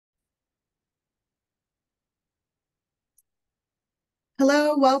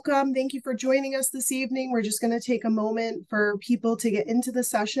Hello, welcome. Thank you for joining us this evening. We're just going to take a moment for people to get into the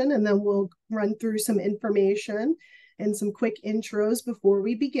session and then we'll run through some information and some quick intros before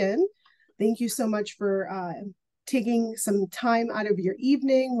we begin. Thank you so much for taking some time out of your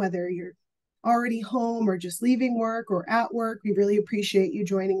evening, whether you're already home or just leaving work or at work. We really appreciate you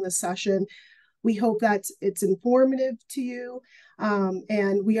joining the session. We hope that it's informative to you.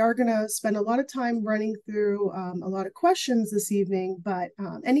 And we are going to spend a lot of time running through a lot of questions this evening, but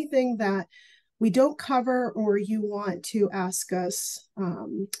anything that we don't cover or you want to ask us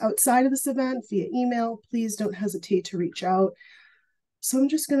outside of this event via email, please don't hesitate to reach out. So I'm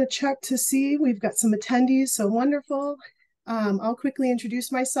just going to check to see. We've got some attendees, so wonderful. I'll quickly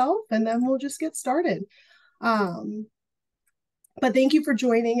introduce myself and then we'll just get started. But thank you for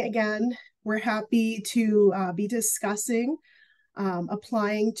joining again. We're happy to be discussing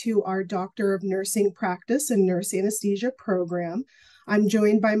applying to our Doctor of Nursing Practice and Nurse Anesthesia program. I'm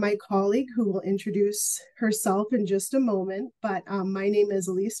joined by my colleague who will introduce herself in just a moment, but my name is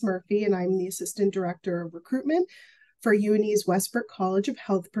Elise Murphy and I'm the Assistant Director of Recruitment for UNE's Westbrook College of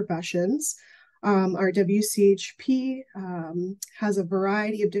Health Professions. Our WCHP has a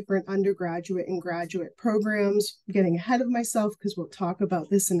variety of different undergraduate and graduate programs. I'm getting ahead of myself because we'll talk about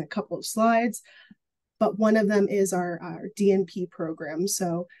this in a couple of slides, but one of them is our D.N.P program.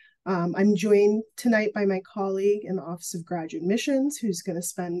 So I'm joined tonight by my colleague in the Office of Graduate Admissions, who's going to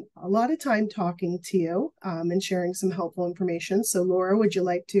spend a lot of time talking to you and sharing some helpful information. So Laura, would you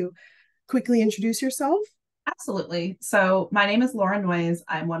like to quickly introduce yourself? Absolutely. So my name is Laura Noyes.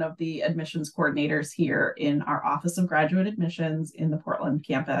 I'm one of the admissions coordinators here in our Office of Graduate Admissions in the Portland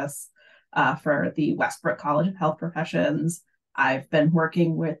campus for the Westbrook College of Health Professions. I've been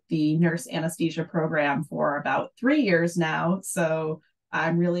working with the Nurse Anesthesia program for about 3 years now. So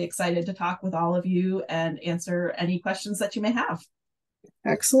I'm really excited to talk with all of you and answer any questions that you may have.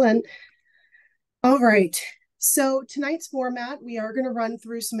 Excellent. All right. So tonight's format, we are going to run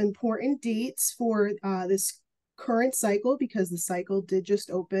through some important dates for this current cycle because the cycle did just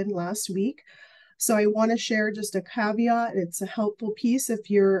open last week. So I want to share just a caveat. It's a helpful piece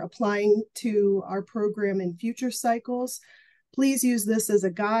if you're applying to our program in future cycles. Please use this as a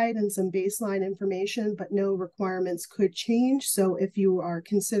guide and some baseline information, but no requirements could change. So if you are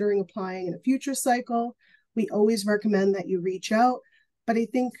considering applying in a future cycle, we always recommend that you reach out. But I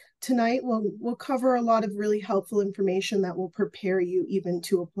think tonight we'll cover a lot of really helpful information that will prepare you even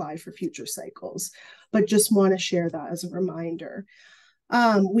to apply for future cycles. But just want to share that as a reminder.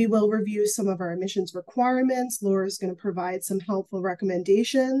 We will review some of our admissions requirements. Laura's going to provide some helpful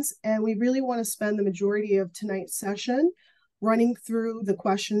recommendations. And we really want to spend the majority of tonight's session running through the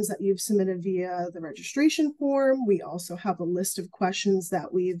questions that you've submitted via the registration form. We also have a list of questions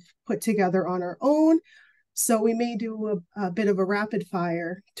that we've put together on our own. So we may do a bit of a rapid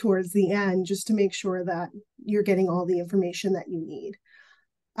fire towards the end just to make sure that you're getting all the information that you need.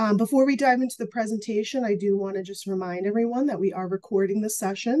 Before we dive into the presentation, I do want to just remind everyone that we are recording the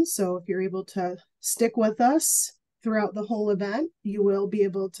session. So if you're able to stick with us throughout the whole event, you will be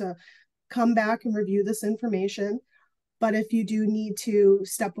able to come back and review this information. But if you do need to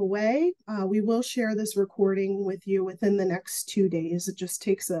step away, we will share this recording with you within the next 2 days. It just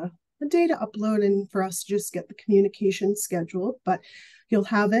takes a day to upload and for us to just get the communication scheduled, but you'll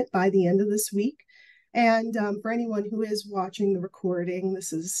have it by the end of this week. And for anyone who is watching the recording,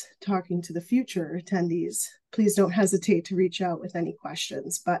 this is talking to the future attendees. Please don't hesitate to reach out with any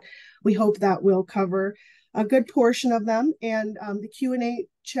questions, but we hope that we'll cover a good portion of them. And the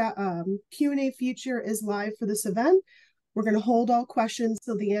Q&A feature is live for this event. We're going to hold all questions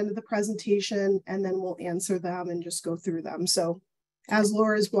till the end of the presentation, and then we'll answer them and just go through them. So as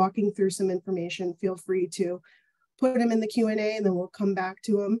Laura is walking through some information, feel free to put them in the Q&A, and then we'll come back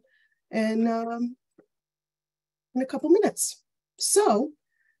to them in a couple minutes. So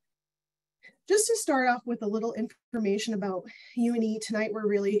just to start off with a little information about UNE, tonight we're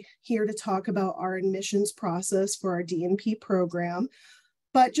really here to talk about our admissions process for our D.N.P program,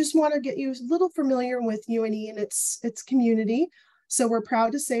 but just want to get you a little familiar with UNE and its community. So we're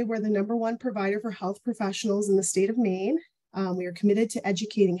proud to say we're the #1 provider for health professionals in the state of Maine. We are committed to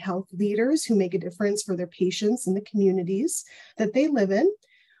educating health leaders who make a difference for their patients in the communities that they live in.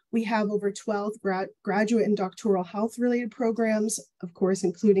 We have over 12 graduate and doctoral health-related programs, of course,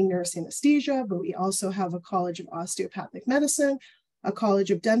 including nurse anesthesia, but we also have a College of Osteopathic Medicine, a College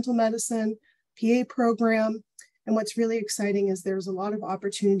of Dental Medicine, PA program. And what's really exciting is there's a lot of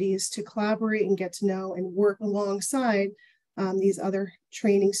opportunities to collaborate and get to know and work alongside these other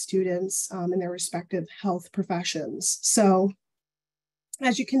training students in their respective health professions. So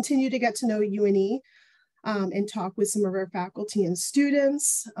as you continue to get to know UNE, and talk with some of our faculty and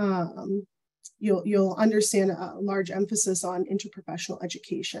students. You'll understand a large emphasis on interprofessional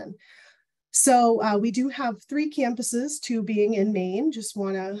education. So we do have 3 campuses, 2 being in Maine. Just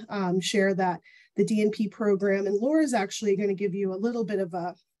want to share that the D.N.P program, and Laura's actually going to give you a little bit of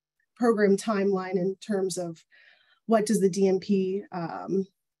a program timeline in terms of what does the D.N.P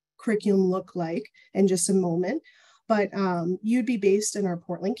curriculum look like in just a moment. But you'd be based in our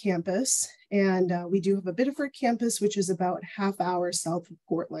Portland campus, and we do have a Biddeford campus, which is about half hour south of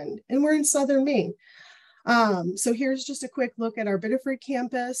Portland, and we're in southern Maine. So here's just a quick look at our Biddeford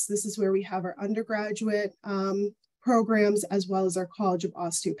campus. This is where we have our undergraduate programs, as well as our College of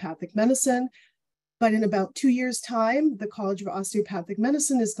Osteopathic Medicine. But in about 2 years' time, the College of Osteopathic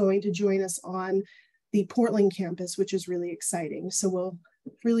Medicine is going to join us on the Portland campus, which is really exciting. So we'll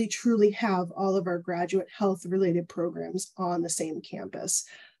really truly have all of our graduate health related programs on the same campus.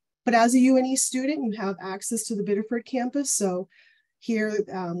 But as a UNE student, you have access to the Biddeford campus. So here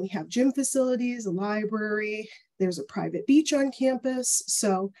we have gym facilities, a library, there's a private beach on campus.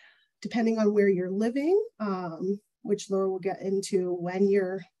 So depending on where you're living, which Laura will get into when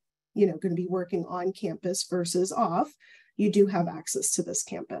you're going to be working on campus versus off, you do have access to this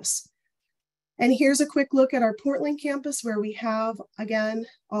campus. And here's a quick look at our Portland campus, where we have, again,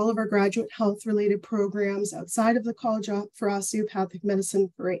 all of our graduate health related programs outside of the College for Osteopathic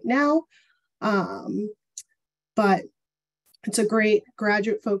Medicine for right now. But it's a great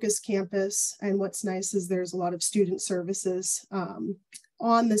graduate focused campus. And what's nice is there's a lot of student services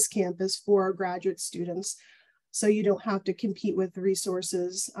on this campus for our graduate students. So you don't have to compete with the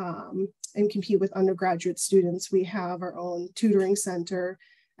resources and compete with undergraduate students. We have our own tutoring center,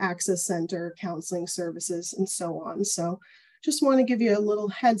 access center, counseling services, and so on. So just want to give you a little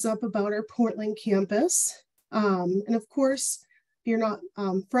heads up about our Portland campus. And of course, if you're not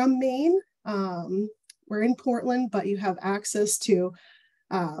from Maine, we're in Portland, but you have access to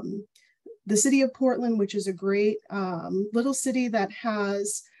the city of Portland, which is a great little city that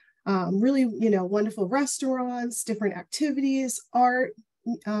has really, wonderful restaurants, different activities, art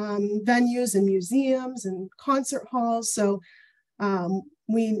venues and museums and concert halls. So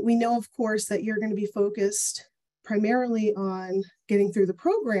we know, of course, that you're going to be focused primarily on getting through the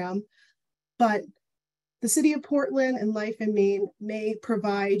program, but the city of Portland and life in Maine may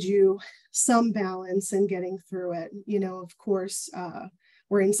provide you some balance in getting through it. Of course,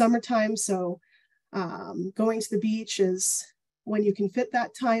 we're in summertime, so going to the beach is when you can fit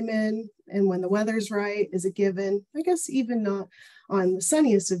that time in, and when the weather's right is a given. I guess even not on the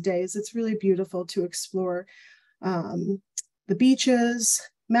sunniest of days, it's really beautiful to explore the beaches,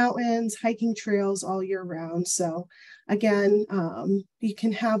 mountains, hiking trails all year round. So again, you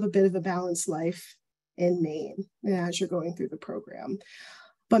can have a bit of a balanced life in Maine as you're going through the program.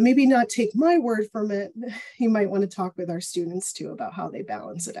 But maybe not take my word from it. You might want to talk with our students too about how they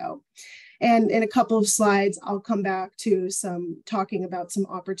balance it out. And in a couple of slides, I'll come back to talking about some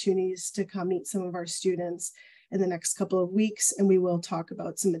opportunities to come meet some of our students in the next couple of weeks. And we will talk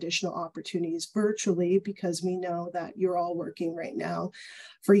about some additional opportunities virtually, because we know that you're all working right now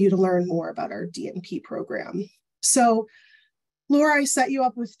for you to learn more about our D.N.P program. So Laura, I set you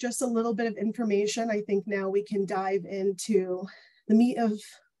up with just a little bit of information. I think now we can dive into the meat of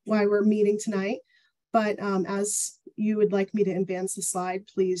why we're meeting tonight. But as you would like me to advance the slide,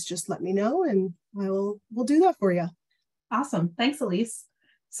 please just let me know and we'll do that for you. Awesome. Thanks, Elise.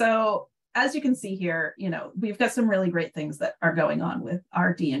 So as you can see here, we've got some really great things that are going on with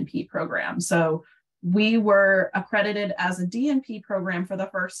our D.N.P program. So we were accredited as a D.N.P program for the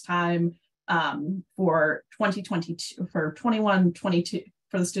first time for 2022, for 21-22,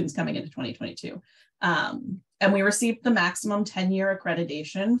 for the students coming into 2022. And we received the maximum 10-year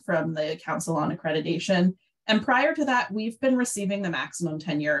accreditation from the Council on Accreditation. And prior to that, we've been receiving the maximum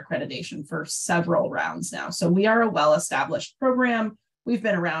 10-year accreditation for several rounds now. So we are a well-established program. We've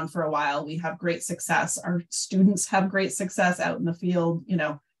been around for a while. We have great success. Our students have great success out in the field.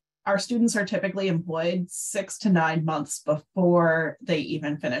 Our students are typically employed 6 to 9 months before they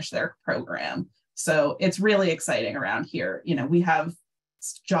even finish their program. So it's really exciting around here. We have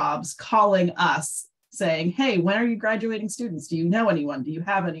jobs calling us saying, hey, when are you graduating students? Do you know anyone? Do you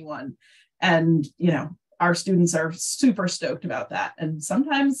have anyone? And, our students are super stoked about that. And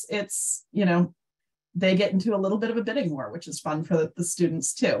sometimes it's, they get into a little bit of a bidding war, which is fun for the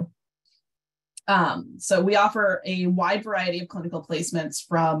students too. So we offer a wide variety of clinical placements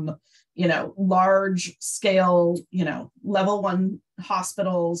from, large scale, level 1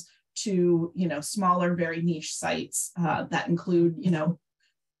 hospitals to, smaller, very niche sites that include,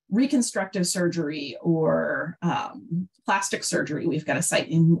 reconstructive surgery or plastic surgery. We've got a site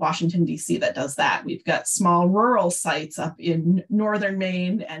in Washington, D.C. that does that. We've got small rural sites up in northern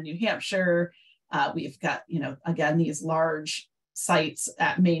Maine and New Hampshire. We've got, again, these large sites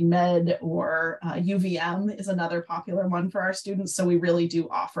at Maine Med, or UVM is another popular one for our students. So we really do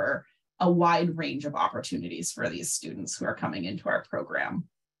offer a wide range of opportunities for these students who are coming into our program.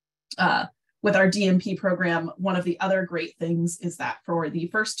 With our D.N.P program, one of the other great things is that for the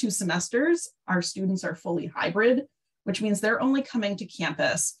first 2 semesters, our students are fully hybrid, which means they're only coming to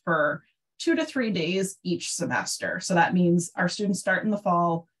campus for 2 to 3 days each semester. So that means our students start in the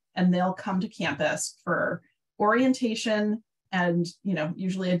fall and they'll come to campus for orientation and,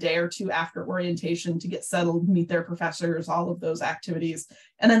 usually a day or 2 after orientation to get settled, meet their professors, all of those activities.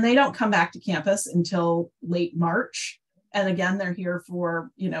 And then they don't come back to campus until late March. And again, they're here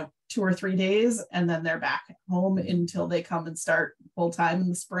for, 2 or 3 days, and then they're back home until they come and start full time in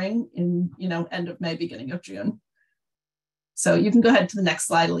the spring in, end of May, beginning of June. So you can go ahead to the next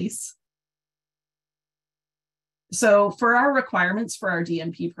slide, Elise. So for our requirements for our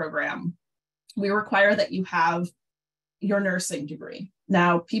D.N.P program, we require that you have your nursing degree.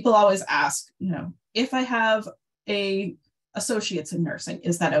 Now, people always ask, if I have a associate's in nursing,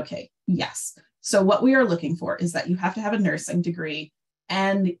 is that okay? Yes. So what we are looking for is that you have to have a nursing degree,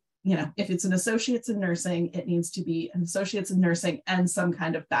 and if it's an associate's in nursing, it needs to be an associate's in nursing and some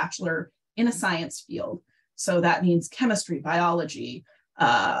kind of bachelor in a science field. So that means chemistry, biology,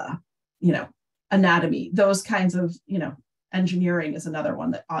 anatomy, those kinds of, engineering is another one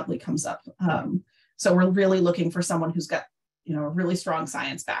that oddly comes up. So we're really looking for someone who's got, a really strong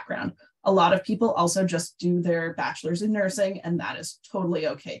science background. A lot of people also just do their bachelor's in nursing, and that is totally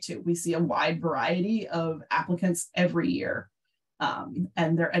okay too. We see a wide variety of applicants every year.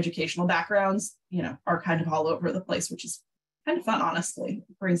 And their educational backgrounds, are kind of all over the place, which is kind of fun, honestly.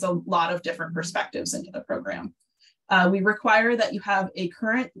 It brings a lot of different perspectives into the program. We require that you have a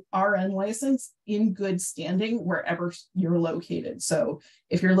current RN license in good standing wherever you're located. So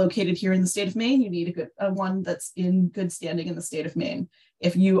if you're located here in the state of Maine, you need a one that's in good standing in the state of Maine.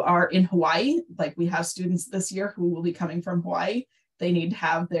 If you are in Hawaii, like we have students this year who will be coming from Hawaii, they need to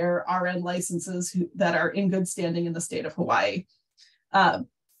have their RN licenses that are in good standing in the state of Hawaii.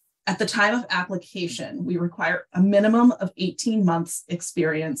 At the time of application, we require a minimum of 18 months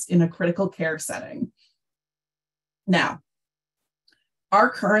experience in a critical care setting. Now, our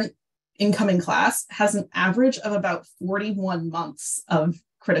current incoming class has an average of about 41 months of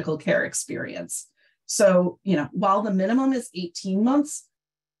critical care experience. So, while the minimum is 18 months,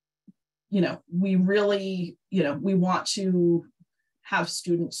 we really, we want to have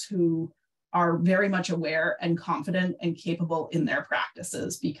students who are very much aware and confident and capable in their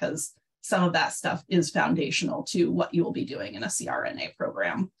practices, because some of that stuff is foundational to what you will be doing in a CRNA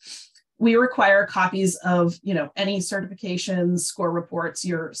program. We require copies of, any certifications, score reports,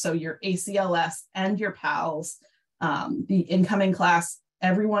 your ACLS and your PALS. The incoming class,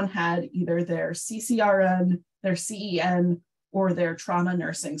 everyone had either their CCRN, their CEN, or their trauma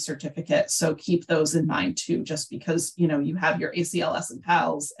nursing certificate. So keep those in mind too, just because, you have your ACLS and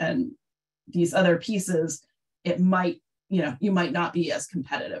PALS and these other pieces, it might, you might not be as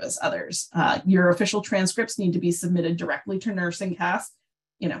competitive as others. Your official transcripts need to be submitted directly to Nursing Cast.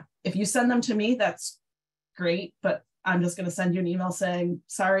 If you send them to me, that's great, but I'm just going to send you an email saying,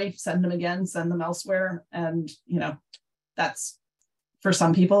 sorry, send them again, send them elsewhere. And, that's for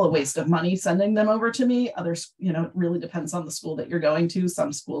some people a waste of money sending them over to me. Others, it really depends on the school that you're going to.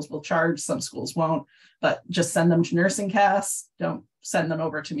 Some schools will charge, some schools won't, but just send them to Nursing Cast. Don't send them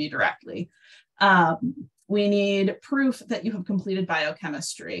over to me directly. We need proof that you have completed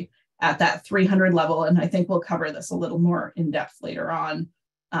biochemistry at that 300 level. And I think we'll cover this a little more in depth later on.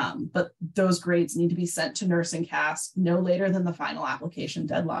 But those grades need to be sent to Nursing Cast no later than the final application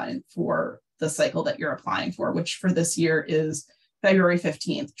deadline for the cycle that you're applying for, which for this year is February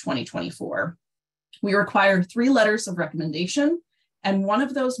 15th, 2024. We require 3 letters of recommendation, and one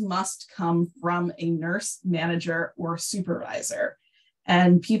of those must come from a nurse manager or supervisor.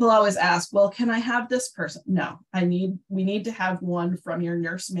 And people always ask, well, can I have this person? No, we need to have one from your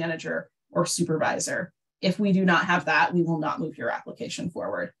nurse manager or supervisor. If we do not have that, we will not move your application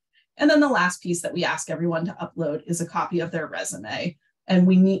forward. And then the last piece that we ask everyone to upload is a copy of their resume. And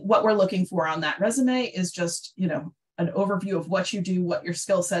what we're looking for on that resume is just, an overview of what you do, what your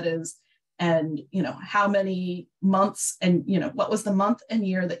skill set is, and, how many months and, what was the month and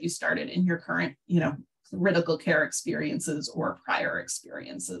year that you started in your current, critical care experiences or prior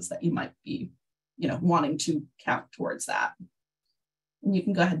experiences that you might be, wanting to count towards that. And you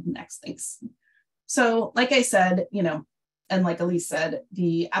can go ahead and next, thanks. So like I said, And like Elise said,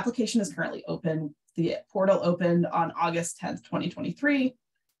 the application is currently open. The portal opened on August 10th, 2023,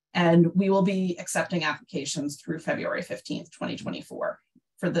 and we will be accepting applications through February 15th, 2024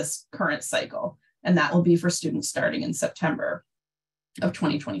 for this current cycle. And that will be for students starting in September of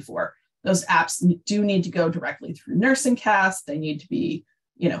 2024. Those apps do need to go directly through Nursing Cast. They need to be,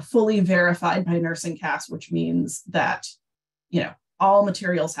 fully verified by Nursing Cast, which means that, all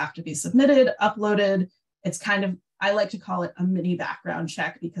materials have to be submitted, uploaded. It's kind of, I like to call it a mini background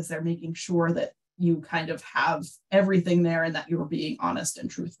check, because they're making sure that you kind of have everything there and that you're being honest and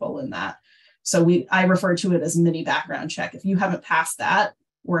truthful in that. So I refer to it as mini background check. If you haven't passed that,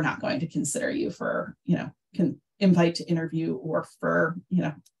 we're not going to consider you for, invite to interview or for,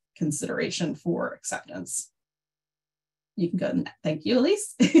 consideration for acceptance. You can go and thank you,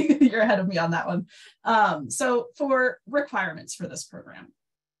 Elise. You're ahead of me on that one. So for requirements for this program,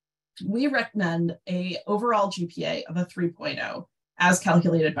 we recommend a overall GPA of a 3.0 as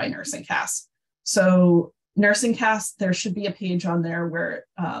calculated by Nursing Cast. So Nursing Cast, there should be a page on there where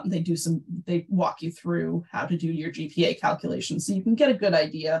they walk you through how to do your GPA calculation, so you can get a good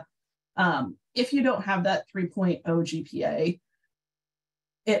idea. If you don't have that 3.0 GPA,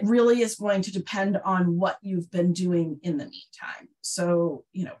 it really is going to depend on what you've been doing in the meantime. So,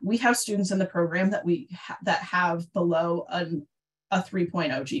 we have students in the program that have below a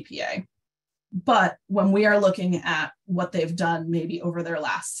 3.0 GPA. But when we are looking at what they've done maybe over their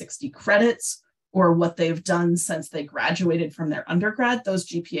last 60 credits, or what they've done since they graduated from their undergrad, those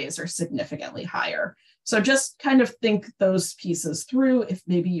GPAs are significantly higher. So just kind of think those pieces through. If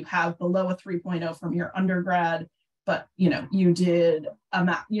maybe you have below a 3.0 from your undergrad, but you did a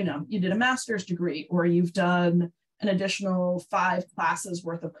master's degree, or you've done an additional 5 classes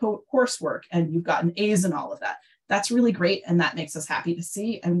worth of coursework and you've gotten A's in all of that. That's really great, and that makes us happy to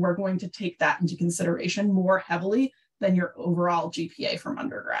see. And we're going to take that into consideration more heavily than your overall GPA from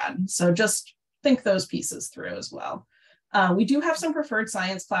undergrad. So just think those pieces through as well. We do have some preferred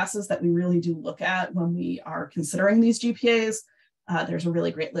science classes that we really do look at when we are considering these GPAs. There's a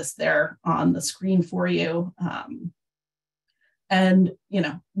really great list there on the screen for you. And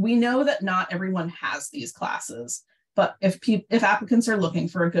we know that not everyone has these classes, but if applicants are looking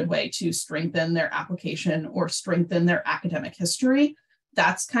for a good way to strengthen their application or strengthen their academic history,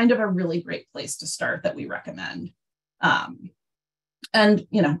 that's kind of a really great place to start that we recommend. And,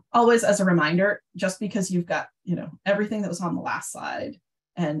 always as a reminder, just because you've got, everything that was on the last slide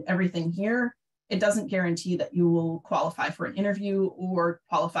and everything here, it doesn't guarantee that you will qualify for an interview or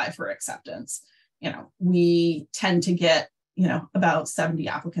qualify for acceptance. We tend to get, about 70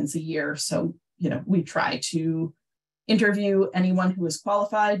 applicants a year. So, we try to interview anyone who is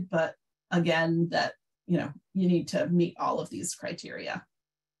qualified, but again, that, you need to meet all of these criteria.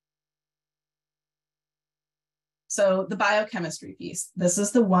 So the biochemistry piece, this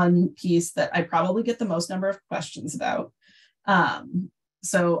is the one piece that I probably get the most number of questions about.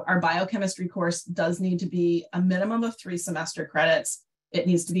 So our biochemistry course does need to be a minimum of 3 semester credits. It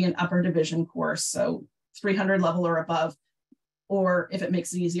needs to be an upper division course, so 300 level or above, or if it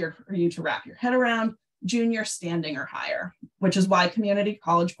makes it easier for you to wrap your head around, junior standing or higher, which is why community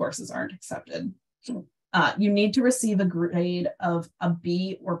college courses aren't accepted. You need to receive a grade of a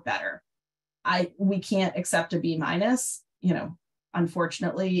B or better. We can't accept a B minus,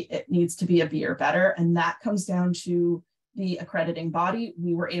 unfortunately, it needs to be a B or better. And that comes down to the accrediting body.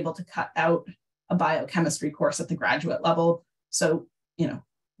 We were able to cut out a biochemistry course at the graduate level. So,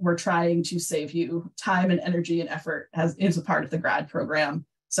 we're trying to save you time and energy and effort as is a part of the grad program.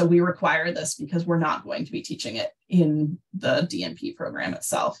 So we require this because we're not going to be teaching it in the D.N.P program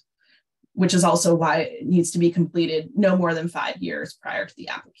itself, which is also why it needs to be completed no more than 5 years prior to the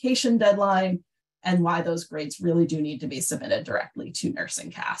application deadline, and why those grades really do need to be submitted directly to Nursing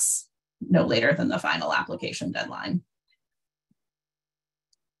Cast no later than the final application deadline.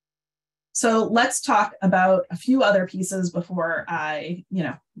 So let's talk about a few other pieces before I,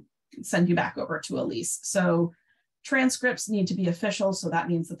 send you back over to Elise. So transcripts need to be official. So that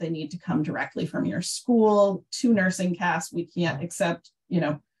means that they need to come directly from your school to Nursing Cast. We can't accept,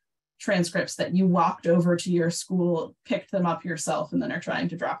 transcripts that you walked over to your school, picked them up yourself, and then are trying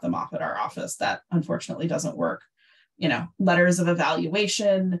to drop them off at our office. That unfortunately doesn't work. Letters of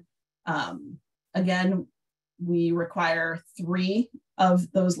evaluation. Again, we require 3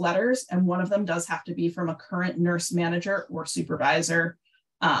 of those letters, and one of them does have to be from a current nurse manager or supervisor.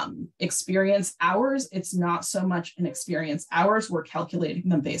 Experience hours, it's not so much an experience hours. We're calculating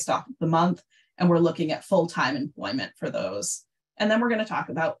them based off of the month, and we're looking at full-time employment for those. And then we're going to talk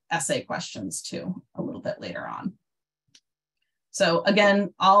about essay questions too a little bit later on. So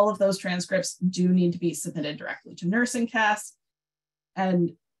again, all of those transcripts do need to be submitted directly to Nursing Cast.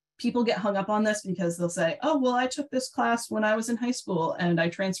 And people get hung up on this because they'll say, oh, well, I took this class when I was in high school and I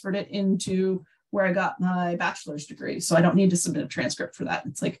transferred it into where I got my bachelor's degree, so I don't need to submit a transcript for that.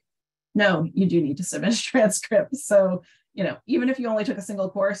 It's like, no, you do need to submit a transcript. So, even if you only took a single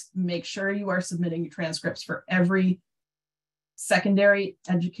course, make sure you are submitting transcripts for every secondary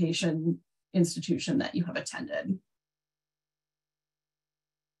education institution that you have attended.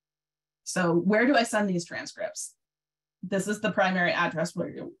 So where do I send these transcripts? This is the primary address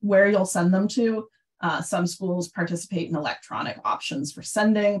where you'll send them to. Some schools participate in electronic options for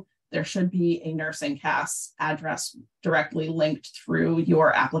sending. There should be a Nursing Cast address directly linked through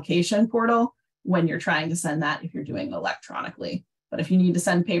your application portal when you're trying to send that if you're doing it electronically. But if you need to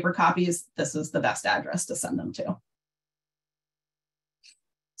send paper copies, this is the best address to send them to.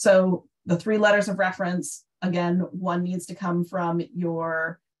 So the 3 letters of reference, again, one needs to come from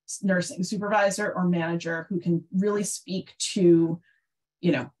your nursing supervisor or manager who can really speak to,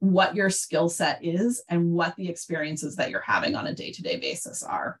 what your skill set is and what the experiences that you're having on a day-to-day basis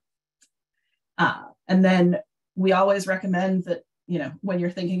are. And then we always recommend that, when you're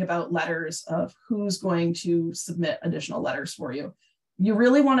thinking about letters of who's going to submit additional letters for you, you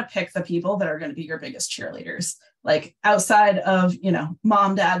really want to pick the people that are going to be your biggest cheerleaders. Like outside of,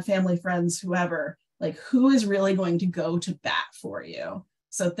 mom, dad, family, friends, whoever, like who is really going to go to bat for you?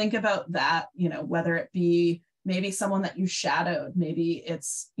 So think about that, whether it be maybe someone that you shadowed, maybe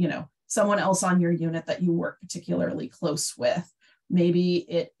it's, someone else on your unit that you work particularly close with. Maybe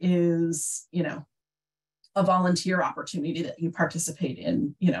it is, a volunteer opportunity that you participate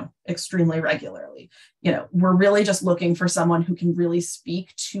in, extremely regularly. We're really just looking for someone who can really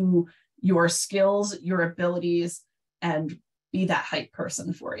speak to your skills, your abilities, and be that hype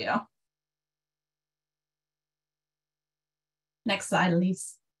person for you. Next slide,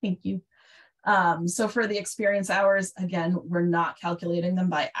 Elise. Thank you. So for the experience hours, again, we're not calculating them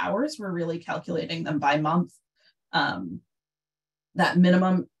by hours. We're really calculating them by month. That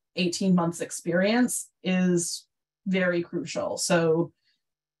minimum 18 months experience is very crucial. So,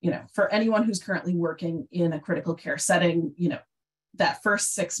 for anyone who's currently working in a critical care setting, that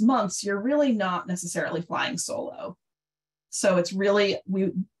first 6 months, you're really not necessarily flying solo. So it's really,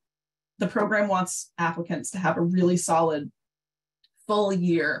 the program wants applicants to have a really solid full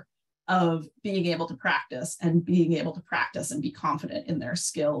year of being able to practice and be confident in their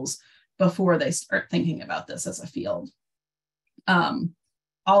skills before they start thinking about this as a field.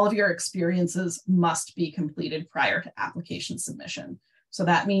 All of your experiences must be completed prior to application submission. So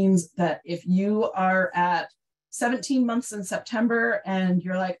that means that if you are at 17 months in September and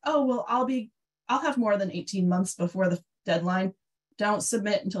you're like, oh, well, I'll have more than 18 months before the deadline, don't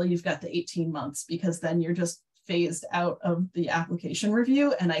submit until you've got the 18 months, because then you're just phased out of the application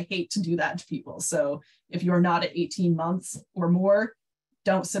review. And I hate to do that to people. So if you're not at 18 months or more,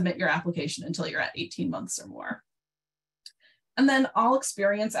 don't submit your application until you're at 18 months or more. And then all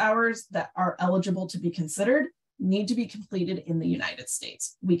experience hours that are eligible to be considered need to be completed in the United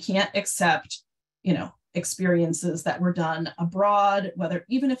States. We can't accept, experiences that were done abroad,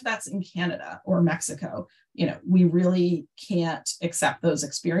 even if that's in Canada or Mexico. We really can't accept those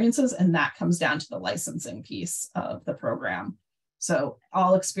experiences, and that comes down to the licensing piece of the program. So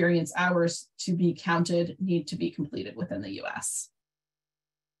all experience hours to be counted need to be completed within the US.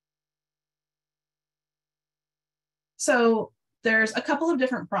 So there's a couple of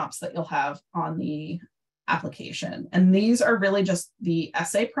different prompts that you'll have on the application, and these are really just the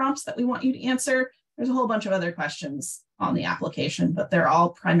essay prompts that we want you to answer. There's a whole bunch of other questions on the application, but they're all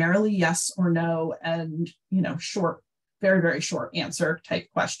primarily yes or no and, short, very, very short answer type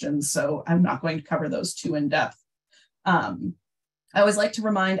questions. So I'm not going to cover those too in depth. I always like to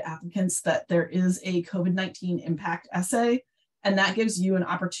remind applicants that there is a COVID-19 impact essay, and that gives you an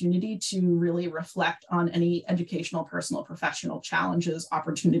opportunity to really reflect on any educational, personal, professional challenges,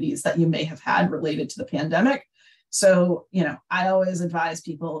 opportunities that you may have had related to the pandemic. So, I always advise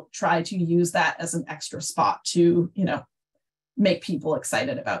people try to use that as an extra spot to, make people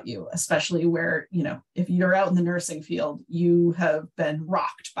excited about you, especially where, if you're out in the nursing field, you have been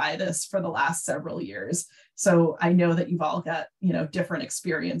rocked by this for the last several years. So I know that you've all got, different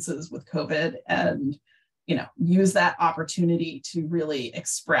experiences with COVID, and, use that opportunity to really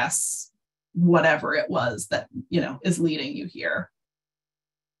express whatever it was that, is leading you here.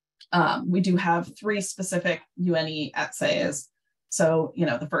 We do have 3 specific UNE essays. So,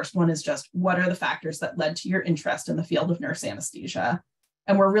 the first one is just, what are the factors that led to your interest in the field of nurse anesthesia?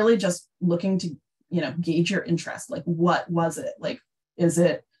 And we're really just looking to, gauge your interest. Like, what was it? Like, is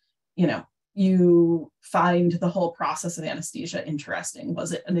it, you you find the whole process of anesthesia interesting?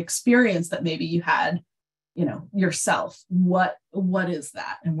 Was it an experience that maybe you had, yourself? What is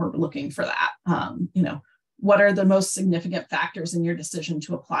that? And we're looking for that. What are the most significant factors in your decision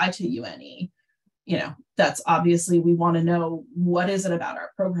to apply to UNE? That's obviously, we want to know, what is it about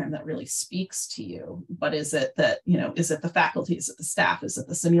our program that really speaks to you? What is it that, is it the faculty? Is it the staff? Is it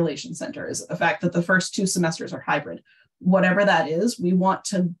the simulation center? Is it the fact that the first 2 semesters are hybrid? Whatever that is, we want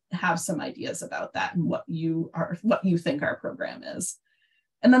to have some ideas about that and what you think our program is.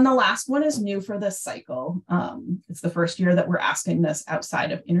 And then the last one is new for this cycle. It's the first year that we're asking this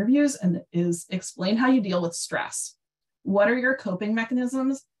outside of interviews, and it is explain how you deal with stress. What are your coping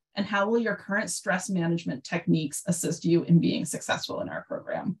mechanisms, and how will your current stress management techniques assist you in being successful in our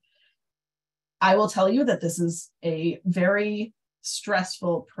program? I will tell you that this is a very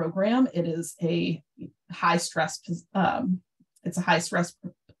stressful program. It is a high stress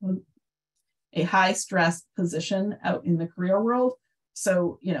position out in the career world.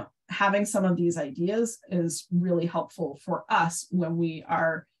 So, having some of these ideas is really helpful for us when we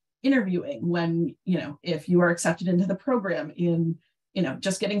are interviewing, when, if you are accepted into the program, in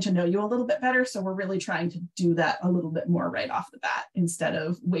just getting to know you a little bit better. So we're really trying to do that a little bit more right off the bat, instead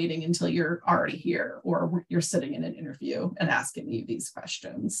of waiting until you're already here or you're sitting in an interview and asking you these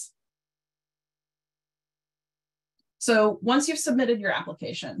questions. So once you've submitted your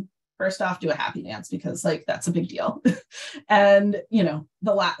application, first off, do a happy dance, because that's a big deal. And,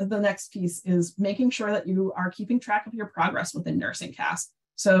 the next piece is making sure that you are keeping track of your progress within Nursing Cast.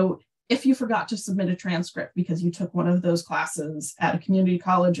 So if you forgot to submit a transcript because you took one of those classes at a community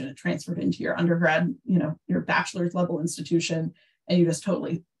college and it transferred into your undergrad, your bachelor's level institution, and you just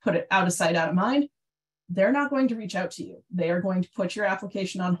totally put it out of sight, out of mind, they're not going to reach out to you. They are going to put your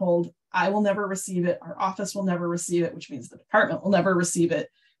application on hold. I will never receive it. Our office will never receive it, which means the department will never receive it.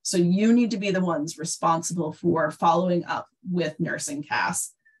 So you need to be the ones responsible for following up with Nursing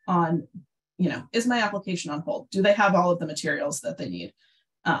Cast on, is my application on hold? Do they have all of the materials that they need?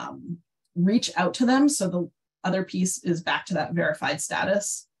 Reach out to them. So the other piece is back to that verified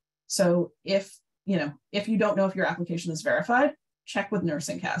status. So if you don't know if your application is verified, check with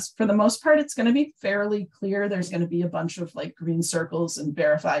Nursing Cast. For the most part, it's going to be fairly clear. There's going to be a bunch of green circles and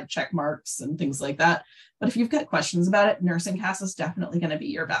verified check marks and things like that. But if you've got questions about it, Nursing Cast is definitely going to be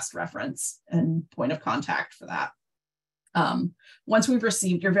your best reference and point of contact for that. Once we've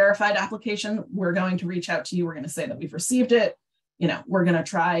received your verified application, we're going to reach out to you. We're going to say that we've received it. We're going to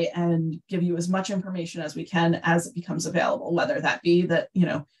try and give you as much information as we can as it becomes available, whether that be that,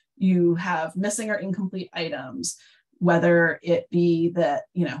 you have missing or incomplete items, whether it be that,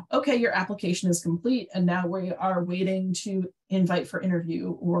 okay, your application is complete and now we are waiting to invite for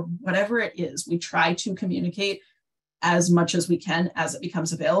interview, or whatever it is. We try to communicate as much as we can as it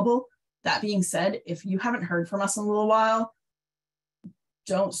becomes available. That being said, if you haven't heard from us in a little while,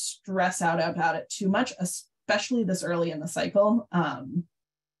 don't stress out about it too much, especially this early in the cycle.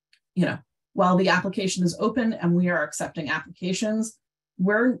 While the application is open and we are accepting applications,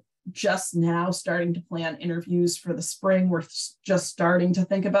 we're just now starting to plan interviews for the spring. We're just starting to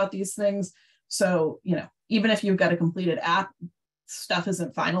think about these things. So, even if you've got a completed app, stuff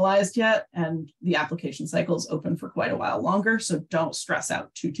isn't finalized yet, and the application cycle is open for quite a while longer. So don't stress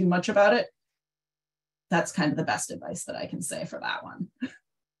out too much about it. That's kind of the best advice that I can say for that one.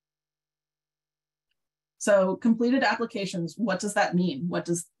 So completed applications, what does that mean? What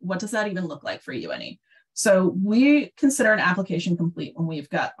does that even look like for UNE? So we consider an application complete when we've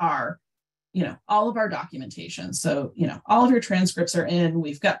got our, all of our documentation. So, all of your transcripts are in,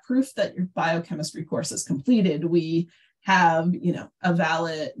 we've got proof that your biochemistry course is completed. We have,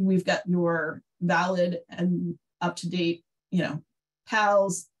 we've got your valid and up-to-date,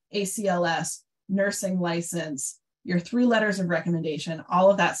 PALS, ACLS, nursing license, your 3 letters of recommendation.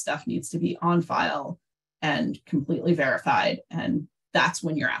 All of that stuff needs to be on file and completely verified. And that's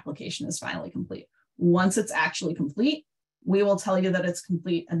when your application is finally complete. Once it's actually complete, we will tell you that it's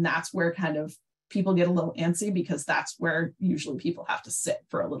complete. And that's where kind of people get a little antsy, because that's where usually people have to sit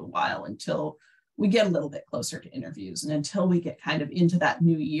for a little while until we get a little bit closer to interviews. And until we get kind of into that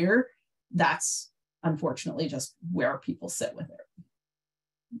new year, that's unfortunately just where people sit with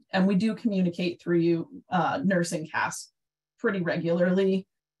it. And we do communicate through you, Nursing Cast, pretty regularly.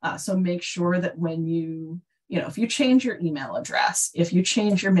 So make sure that when if you change your email address, if you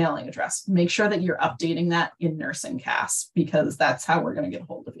change your mailing address, make sure that you're updating that in Nursing Cast, because that's how we're going to get a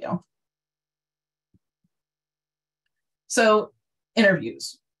hold of you. So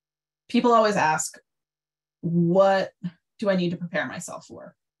interviews. People always ask, what do I need to prepare myself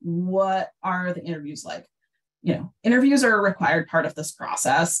for? What are the interviews like? interviews are a required part of this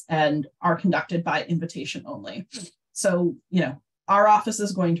process and are conducted by invitation only. So, our office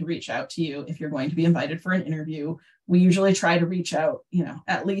is going to reach out to you if you're going to be invited for an interview. We usually try to reach out,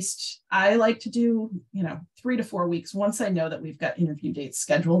 at least I like to do, 3 to 4 weeks. Once I know that we've got interview dates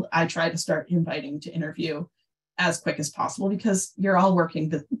scheduled, I try to start inviting to interview as quick as possible, because you're all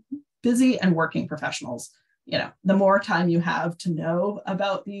busy and working professionals. The more time you have to know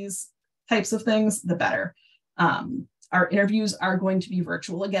about these types of things, the better. Our interviews are going to be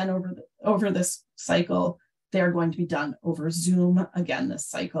virtual again over this cycle. They're going to be done over Zoom again this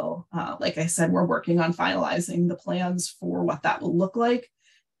cycle. Like I said, we're working on finalizing the plans for what that will look like.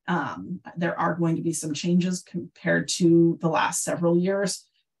 There are going to be some changes compared to the last several years.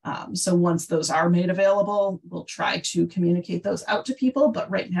 So once those are made available, we'll try to communicate those out to people. But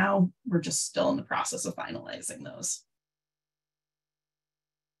right now, we're just still in the process of finalizing those.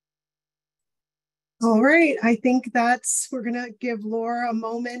 All right, I think we're gonna give Laura a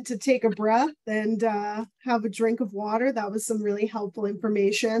moment to take a breath and have a drink of water. That was some really helpful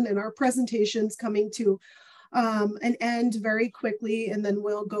information, and our presentation's coming to an end very quickly, and then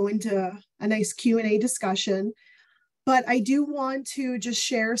we'll go into a nice Q&A discussion. But I do want to just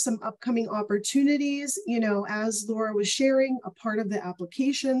share some upcoming opportunities. As Laura was sharing, a part of the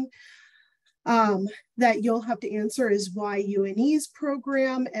application that you'll have to answer is why UNE's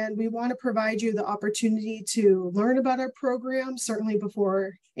program, and we want to provide you the opportunity to learn about our program. Certainly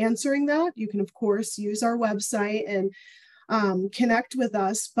before answering that, you can of course use our website and connect with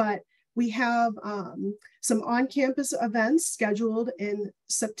us, but we have some on-campus events scheduled in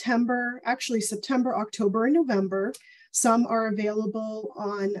September, October, and November. Some are available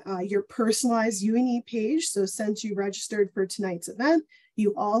on your personalized UNE page. So since you registered for tonight's event,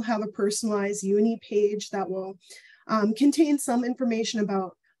 you all have a personalized UNE page that will contain some information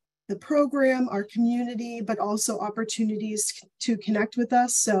about the program, our community, but also opportunities to connect with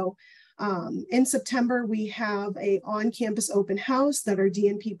us. So in September, we have a on-campus open house that our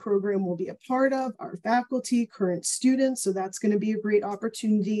D.N.P program will be a part of, our faculty, current students. So that's going to be a great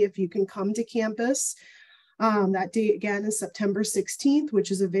opportunity if you can come to campus. That date again is September 16th,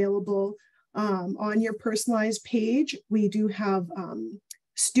 which is available on your personalized page. We do have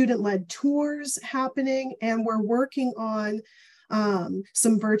student-led tours happening, and we're working on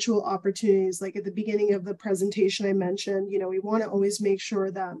some virtual opportunities. Like at the beginning of the presentation I mentioned, we want to always make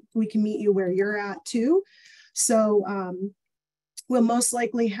sure that we can meet you where you're at too. So we'll most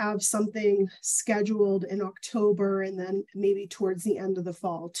likely have something scheduled in October and then maybe towards the end of the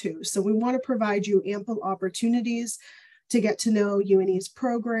fall too. So we want to provide you ample opportunities to get to know UNE's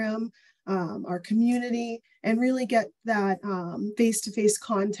program, our community, and really get that face-to-face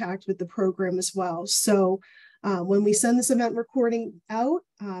contact with the program as well. So when we send this event recording out,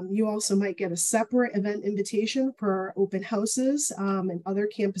 you also might get a separate event invitation for our open houses and other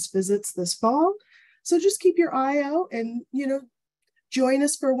campus visits this fall. So just keep your eye out and, join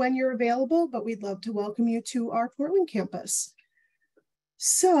us for when you're available, but we'd love to welcome you to our Portland campus.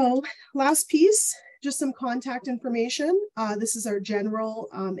 So last piece, just some contact information. This is our general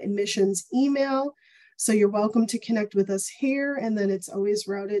admissions email. So you're welcome to connect with us here, and then it's always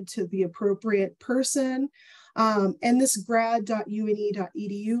routed to the appropriate person. And this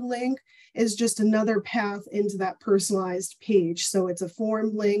grad.une.edu link is just another path into that personalized page. So it's a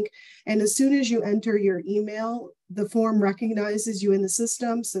form link. And as soon as you enter your email, the form recognizes you in the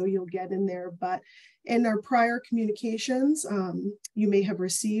system, so you'll get in there. But in our prior communications, you may have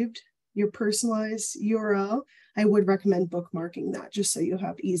received your personalized URL. I would recommend bookmarking that just so you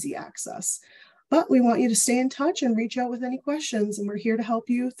have easy access. But we want you to stay in touch and reach out with any questions, and we're here to help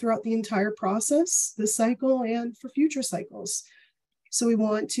you throughout the entire process, this cycle, and for future cycles. So we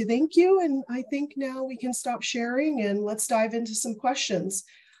want to thank you, and I think now we can stop sharing and let's dive into some questions.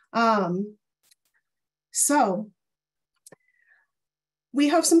 So we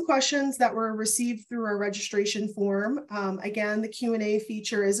have some questions that were received through our registration form. Again, the Q&A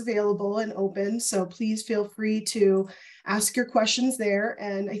feature is available and open, so please feel free to ask your questions there.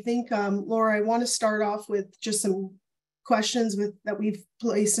 And I think, Laura, I want to start off with just some questions that we've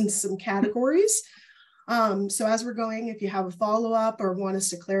placed into some categories. So as we're going, if you have a follow-up or want us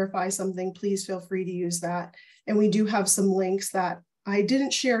to clarify something, please feel free to use that. And we do have some links that I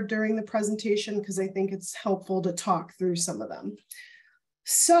didn't share during the presentation because I think it's helpful to talk through some of them.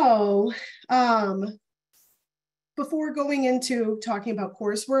 So before going into talking about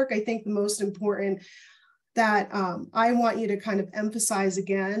coursework, I think the most important that I want you to kind of emphasize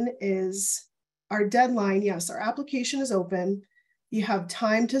again is our deadline. Yes, our application is open. You have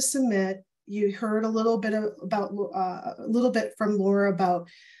time to submit. You heard a little bit from Laura about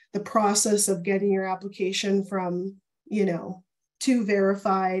the process of getting your application from, to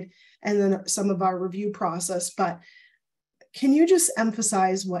verified, and then some of our review process. But can you just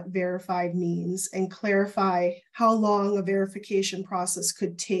emphasize what verified means and clarify how long a verification process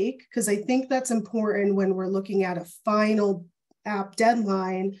could take? Because I think that's important when we're looking at a final app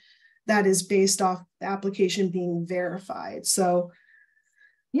deadline that is based off the application being verified. So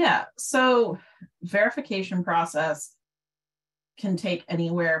yeah, so verification process can take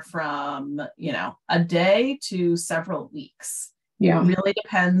anywhere from, a day to several weeks. Yeah. It really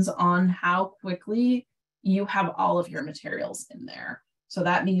depends on how quickly you have all of your materials in there. So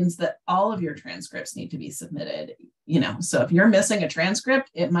that means that all of your transcripts need to be submitted, so if you're missing a transcript,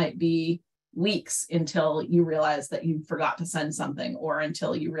 it might be weeks until you realize that you forgot to send something, or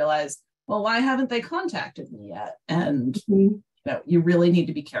until you realize, well, why haven't they contacted me yet? And you really need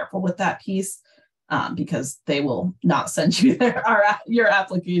to be careful with that piece, because they will not send you your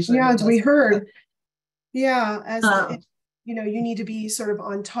application. Yeah, as we heard. Yeah, as you need to be sort of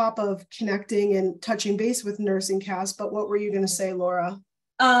on top of connecting and touching base with nursing cast. But what were you going to say, Laura?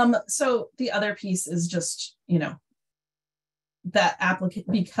 So the other piece is just, that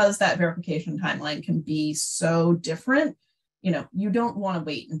because that verification timeline can be so different, you don't want to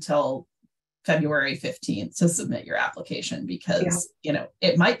wait until February 15th to submit your application, because,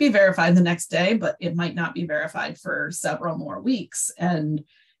 it might be verified the next day, but it might not be verified for several more weeks. And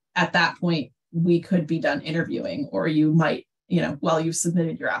at that point, we could be done interviewing, or you might, while you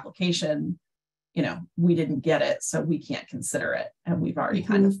submitted your application, we didn't get it, so we can't consider it. And we've already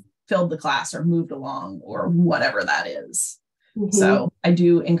kind of filled the class or moved along or whatever that is. So I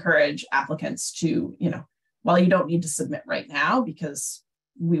do encourage applicants to, while you don't need to submit right now because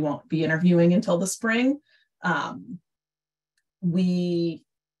we won't be interviewing until the spring, we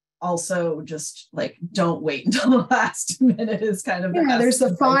also just don't wait until the last minute is kind of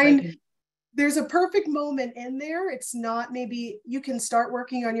there's a perfect moment in there. It's not, maybe you can start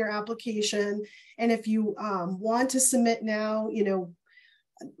working on your application, and if you want to submit now,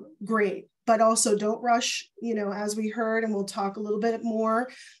 great, but also don't rush, as we heard, and we'll talk a little bit more.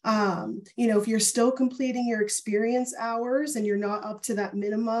 If you're still completing your experience hours and you're not up to that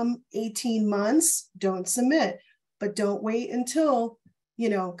minimum 18 months, don't submit, but don't wait until,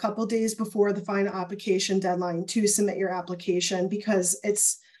 a couple days before the final application deadline to submit your application, because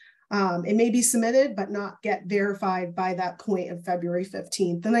it may be submitted, but not get verified by that point of February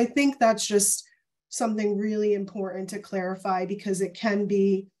 15th. And I think that's just something really important to clarify, because it can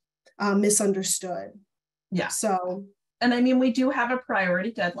be misunderstood. Yeah. So, and I mean, we do have a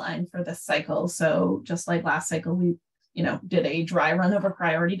priority deadline for this cycle. So just like last cycle, we, did a dry run of a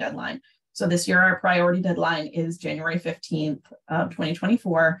priority deadline. So this year, our priority deadline is January 15th of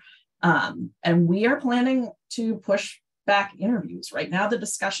 2024. And we are planning to push back interviews. Right now, the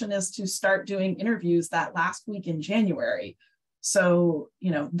discussion is to start doing interviews that last week in January. So,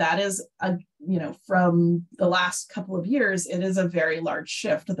 that is from the last couple of years, it is a very large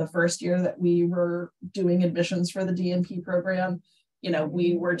shift. The first year that we were doing admissions for the D.N.P program,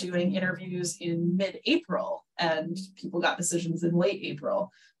 we were doing interviews in mid-April, and people got decisions in late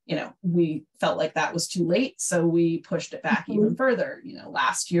April. We felt like that was too late, so we pushed it back even further.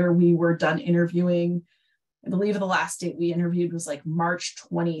 Last year we were done interviewing, I believe the last date we interviewed was March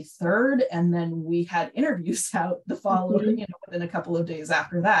 23rd. And then we had interviews out the following, within a couple of days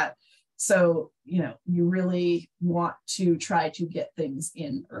after that. So, you really want to try to get things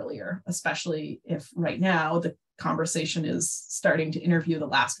in earlier, especially if right now the conversation is starting to interview the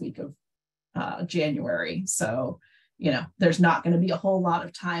last week of January. So, there's not going to be a whole lot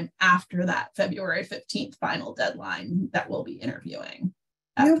of time after that February 15th final deadline that we'll be interviewing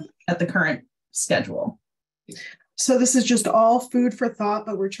at the current schedule. So this is just all food for thought,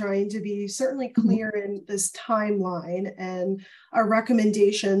 but we're trying to be certainly clear in this timeline and our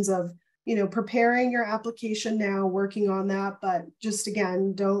recommendations of, preparing your application now, working on that, but just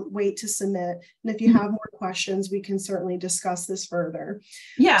again, don't wait to submit. And if you have more questions, we can certainly discuss this further.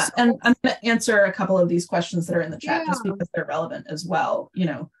 Yeah, so, and I'm going to answer a couple of these questions that are in the chat just because they're relevant as well.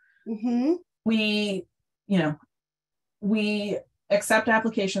 We accept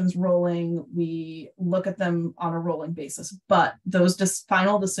applications rolling, we look at them on a rolling basis, but those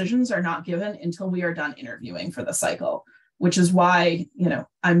final decisions are not given until we are done interviewing for the cycle, which is why,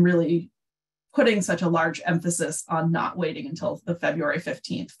 I'm really putting such a large emphasis on not waiting until the February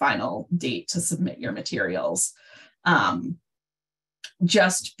 15th final date to submit your materials.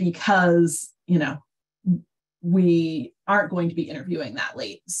 Just because, we aren't going to be interviewing that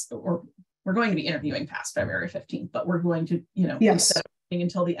late, or we're going to be interviewing past February 15th, but we're going to, instead of waiting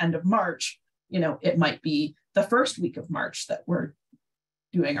until the end of March, it might be the first week of March that we're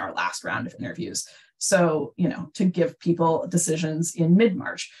doing our last round of interviews. So, to give people decisions in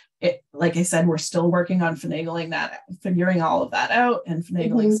mid-March. Like I said, we're still working on figuring all of that out and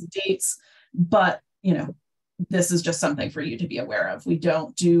finagling some dates. But, this is just something for you to be aware of. We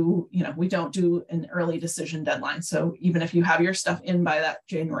don't do an early decision deadline. So even if you have your stuff in by that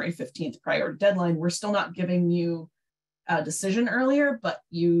January 15th prior deadline, we're still not giving you a decision earlier, but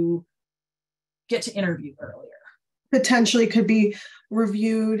you get to interview earlier. Potentially could be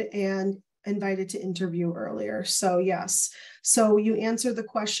reviewed and invited to interview earlier. So yes. So you answered the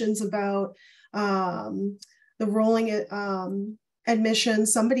questions about the rolling admission.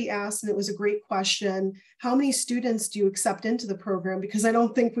 Somebody asked, and it was a great question, how many students do you accept into the program? Because I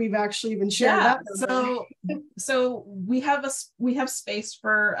don't think we've actually even shared that number. So we have space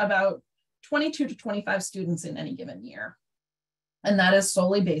for about 22 to 25 students in any given year. And that is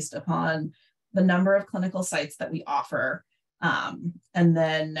solely based upon the number of clinical sites that we offer, and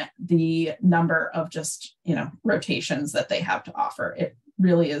then the number of just, rotations that they have to offer. It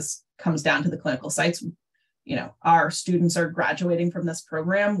really comes down to the clinical sites. Our students are graduating from this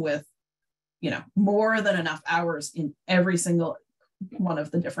program with, more than enough hours in every single one of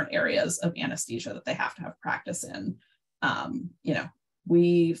the different areas of anesthesia that they have to have practice in.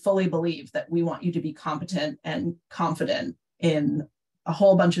 We fully believe that we want you to be competent and confident in a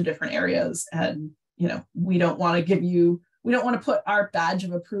whole bunch of different areas. And, we don't want to put our badge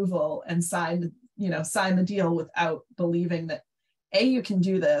of approval and sign the deal without believing that A, you can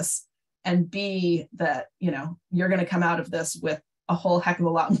do this, and B, that, you're going to come out of this with a whole heck of a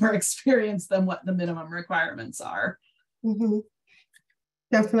lot more experience than what the minimum requirements are.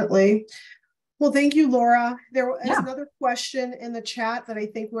 Definitely. Well, thank you, Laura. There was another question in the chat that I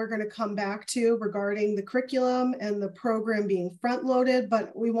think we're going to come back to regarding the curriculum and the program being front loaded,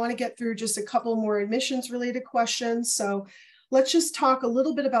 but we want to get through just a couple more admissions related questions. So let's just talk a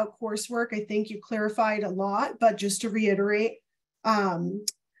little bit about coursework. I think you clarified a lot, but just to reiterate,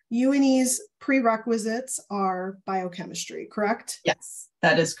 UNE's prerequisites are biochemistry, correct? Yes,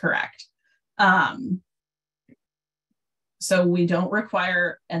 that is correct. So we don't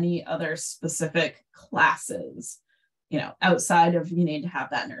require any other specific classes, outside of you need to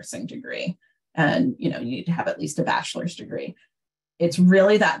have that nursing degree, and, you need to have at least a bachelor's degree. It's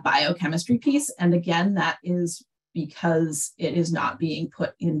really that biochemistry piece. And again, that is because it is not being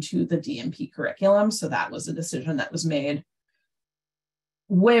put into the D.N.P curriculum. So that was a decision that was made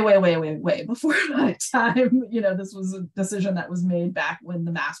way before my time. This was a decision that was made back when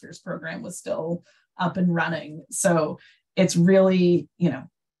the master's program was still up and running. So it's really,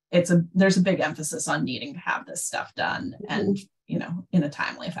 there's a big emphasis on needing to have this stuff done and, in a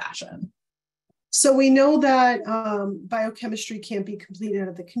timely fashion. So we know that biochemistry can't be completed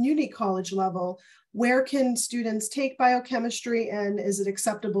at the community college level. Where can students take biochemistry, and is it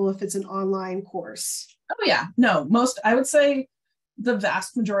acceptable if it's an online course? Oh yeah, no, I would say the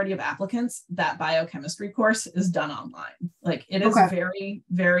vast majority of applicants, that biochemistry course is done online. Like it is very,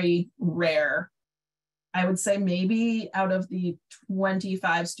 very rare. I would say maybe out of the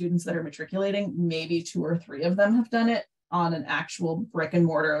 25 students that are matriculating, maybe 2 or 3 of them have done it on an actual brick and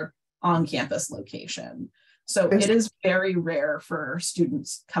mortar on-campus location. So it is very rare for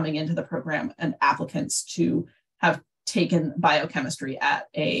students coming into the program and applicants to have taken biochemistry at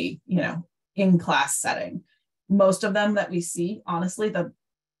a, in-class setting. Most of them that we see, honestly,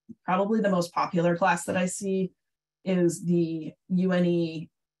 probably the most popular class that I see is the UNE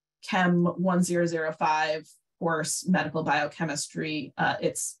Chem 1005 course, medical biochemistry.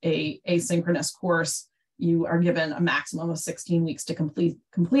 It's a asynchronous course. You are given a maximum of 16 weeks to complete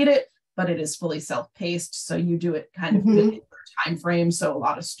it, but it is fully self-paced. So you do it kind of within your time frame. So a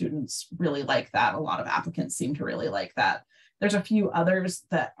lot of students really like that. A lot of applicants seem to really like that. There's a few others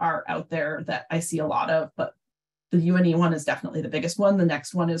that are out there that I see a lot of, but the UNE one is definitely the biggest one. The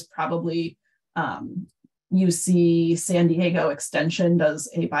next one is probably UC San Diego Extension does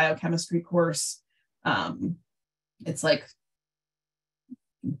a biochemistry course. It's like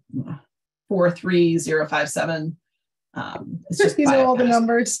 43057. It's just all the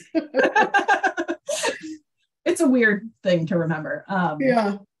numbers. It's a weird thing to remember.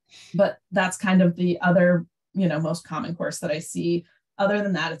 But that's kind of the other, most common course that I see. Other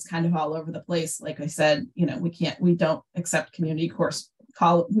than that, it's kind of all over the place. Like I said, we don't accept community college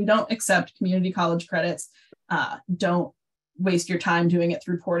credits. Don't waste your time doing it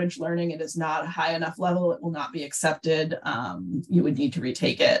through Portage Learning. It is not a high enough level. It will not be accepted. You would need to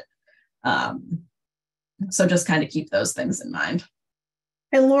retake it. So just kind of keep those things in mind.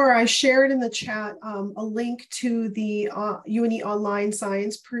 And Laura, I shared in the chat a link to the UNE online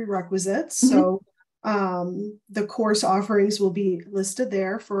science prerequisites. So The course offerings will be listed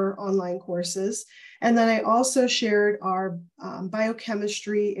there for online courses. And then I also shared our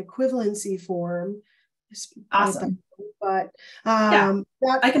biochemistry equivalency form. Awesome. But Yeah,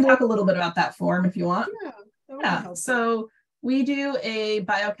 that I can talk a little bit about that form if you want. Yeah, that would be Yeah, helpful. so we do a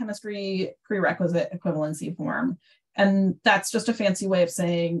biochemistry prerequisite equivalency form. And that's just a fancy way of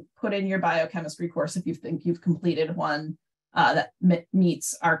saying put in your biochemistry course if you think you've completed one that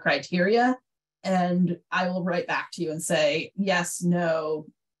meets our criteria. And I will write back to you and say, yes, no,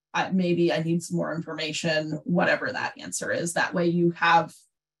 maybe I need some more information, whatever that answer is. That way you have,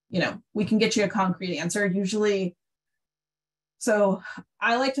 we can get you a concrete answer. Usually, so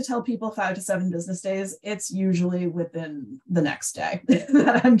I like to tell people 5 to 7 business days. It's usually within the next day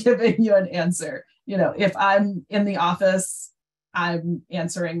that I'm giving you an answer. If I'm in the office, I'm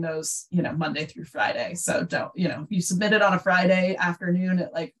answering those, Monday through Friday. So don't, if you submit it on a Friday afternoon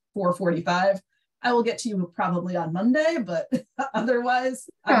at like 4:45, I will get to you probably on Monday, but otherwise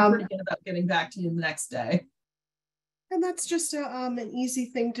I'm pretty good about getting back to you the next day. And that's just an easy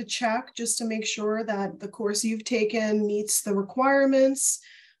thing to check, just to make sure that the course you've taken meets the requirements.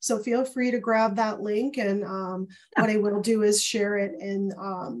 So feel free to grab that link, and what I will do is share it in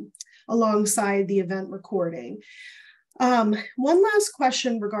alongside the event recording. One last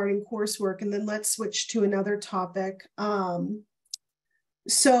question regarding coursework, and then let's switch to another topic.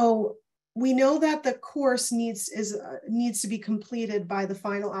 So we know that the course needs to be completed by the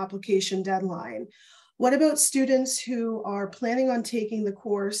final application deadline. What about students who are planning on taking the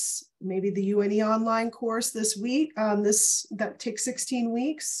course, maybe the UNE online course this week, that takes 16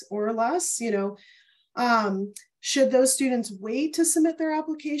 weeks or less, should those students wait to submit their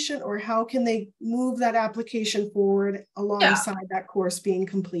application, or how can they move that application forward alongside that course being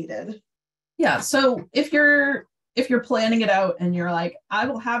completed? Yeah, so if you're planning it out and you're like, I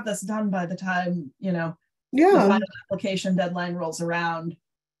will have this done by the time, the final application deadline rolls around,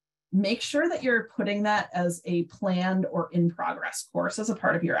 make sure that you're putting that as a planned or in progress course as a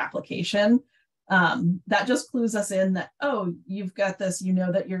part of your application. That just clues us in that, oh, you've got this,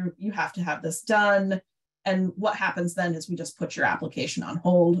 that you have to have this done. And what happens then is we just put your application on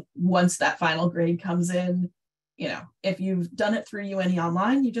hold. Once that final grade comes in, if you've done it through UNE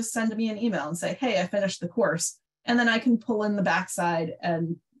online, you just send me an email and say, hey, I finished the course. And then I can pull in the backside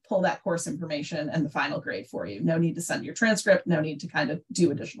and pull that course information and the final grade for you. No need to send your transcript, no need to kind of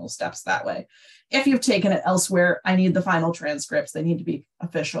do additional steps that way. If you've taken it elsewhere, I need the final transcripts. They need to be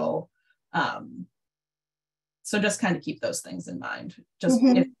official. So just kind of keep those things in mind. Just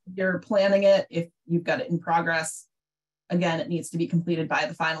if you're planning it, if you've got it in progress, again, it needs to be completed by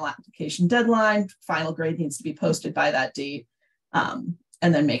the final application deadline. Final grade needs to be posted by that date.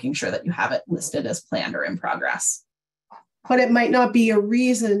 And then making sure that you have it listed as planned or in progress. But it might not be a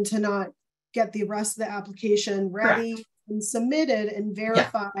reason to not get the rest of the application ready and submitted and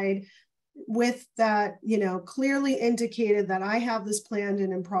verified with that, clearly indicated that I have this planned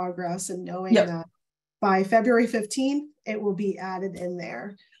and in progress, and knowing that by February 15th, it will be added in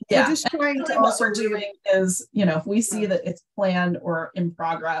there. Yeah, so just trying to what we're doing is, if we see that it's planned or in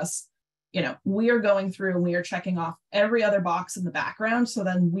progress, we are going through and we are checking off every other box in the background. So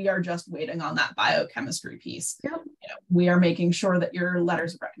then we are just waiting on that biochemistry piece. We are making sure that your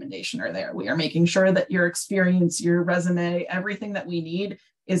letters of recommendation are there. We are making sure that your experience, your resume, everything that we need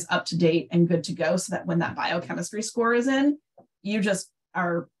is up to date and good to go, so that when that biochemistry score is in, you just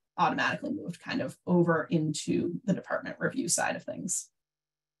are automatically moved kind of over into the department review side of things.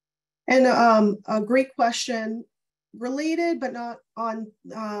 And a great question, related but not on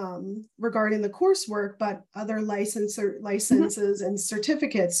regarding the coursework, but other licenses and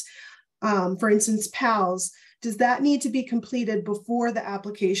certificates. For instance, PALS, does that need to be completed before the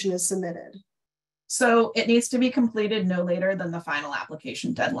application is submitted? So it needs to be completed no later than the final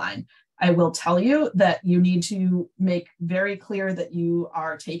application deadline. I will tell you that you need to make very clear that you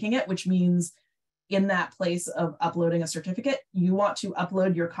are taking it, which means in that place of uploading a certificate, you want to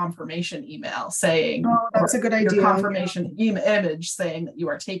upload your confirmation email saying, oh, that's a good idea. Your confirmation image saying that you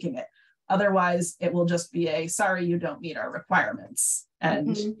are taking it. Otherwise, it will just be a, sorry, you don't meet our requirements.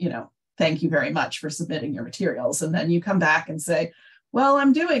 And, thank you very much for submitting your materials. And then you come back and say, well,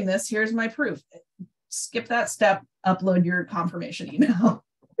 I'm doing this. Here's my proof. Skip that step, upload your confirmation email.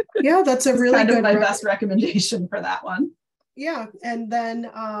 Yeah, that's a really good my best recommendation for that one. Yeah. And then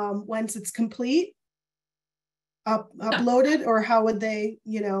once it's complete, uploaded, or how would they,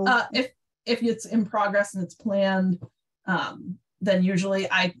 if it's in progress and it's planned, then usually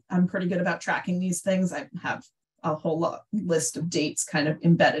I'm pretty good about tracking these things. I have a whole list of dates kind of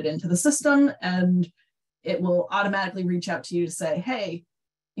embedded into the system, and it will automatically reach out to you to say, hey,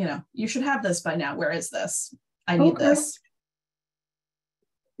 you should have this by now. Where is this? I need Okay. this.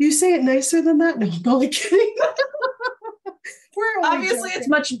 You say it nicer than that? No, I'm only kidding. Obviously it's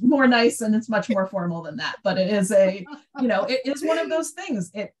much more nice and it's much more formal than that, but it is it is one of those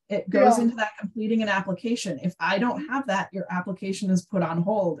things. It goes into that completing an application. If I don't have that, your application is put on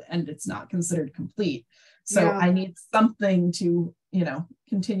hold and it's not considered complete. So I need something to,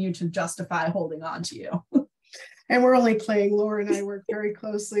 continue to justify holding on to you. And we're only playing. Laura and I work very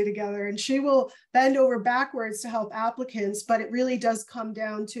closely together, and she will bend over backwards to help applicants, but it really does come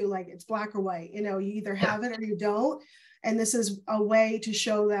down to, like, it's black or white. You either have it or you don't. And this is a way to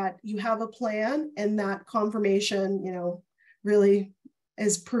show that you have a plan, and that confirmation, really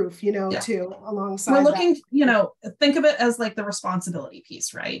is proof, too, alongside we're looking, think of it as like the responsibility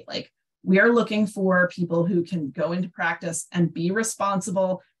piece, right? Like, we are looking for people who can go into practice and be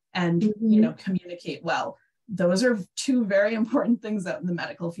responsible and, communicate well. Those are two very important things out in the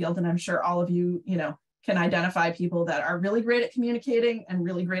medical field. And I'm sure all of you, can identify people that are really great at communicating and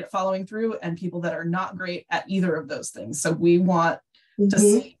really great at following through, and people that are not great at either of those things. So we want to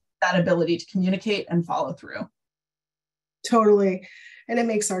see that ability to communicate and follow through. Totally. And it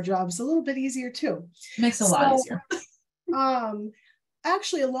makes our jobs a little bit easier too. Makes it a lot easier.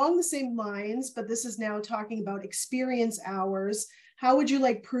 Actually, along the same lines, but this is now talking about experience hours. How would you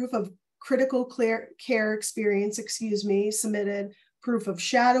like proof of critical care experience, submitted? Proof of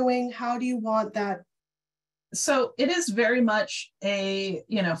shadowing? How do you want that? So it is very much a,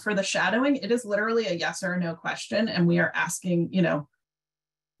 for the shadowing, it is literally a yes or no question. And we are asking,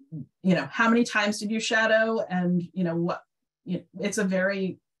 how many times did you shadow? And, what, it's a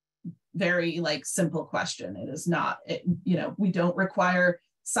very, very simple question. It is not, we don't require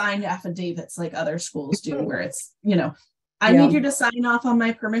signed affidavits like other schools do, where it's, I need you to sign off on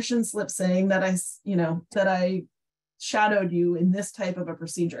my permission slip saying that that I shadowed you in this type of a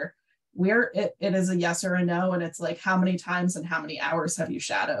procedure. Where it is a yes or a no, and it's like, how many times and how many hours have you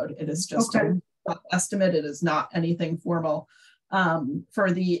shadowed? It is just an estimate. It is not anything formal.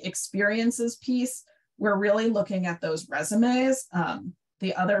 For the experiences piece, we're really looking at those resumes.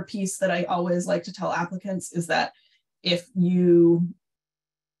 The other piece that I always like to tell applicants is that if you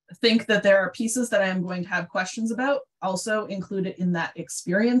think that there are pieces that I am going to have questions about, also include it in that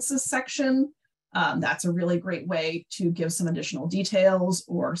experiences section. That's a really great way to give some additional details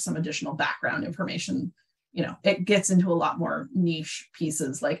or some additional background information. It gets into a lot more niche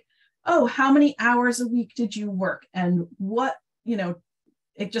pieces like, oh, how many hours a week did you work? And what,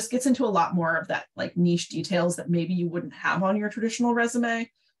 it just gets into a lot more of that niche details that maybe you wouldn't have on your traditional resume.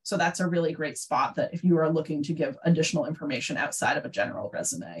 So that's a really great spot that if you are looking to give additional information outside of a general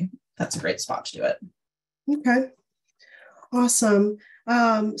resume, that's a great spot to do it. Okay. Awesome.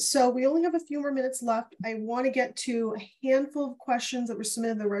 So we only have a few more minutes left. I want to get to a handful of questions that were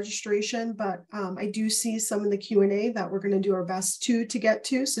submitted in the registration, but I do see some in the Q&A that we're going to do our best to get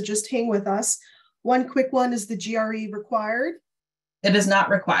to. So just hang with us. One quick one, is the GRE required? It is not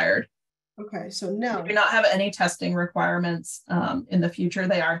required. Okay, so no. We do not have any testing requirements. In the future,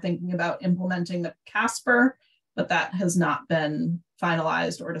 they are thinking about implementing the CASPER, but that has not been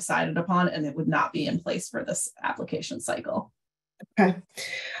finalized or decided upon, and it would not be in place for this application cycle. Okay.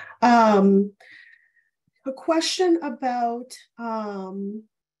 A question about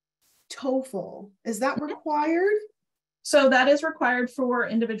TOEFL. Is that required? So that is required for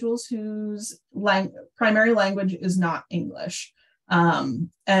individuals whose primary language is not English. And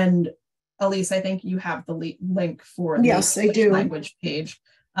Elise, I think you have the link for the Yes, I do. language page.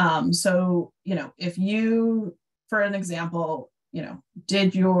 So, if you, for an example,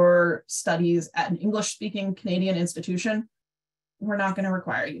 did your studies at an English-speaking Canadian institution, we're not going to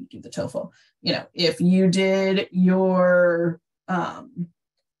require you to do the TOEFL. If you did your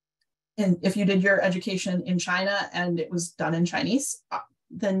if you did your education in China and it was done in Chinese,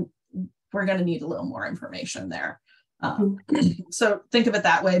 then we're going to need a little more information there. So think of it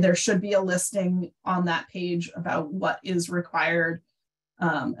that way. There should be a listing on that page about what is required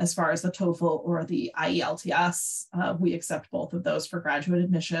as far as the TOEFL or the IELTS. We accept both of those for graduate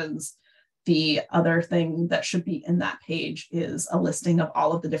admissions. The other thing that should be in that page is a listing of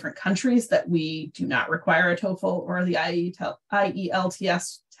all of the different countries that we do not require a TOEFL or the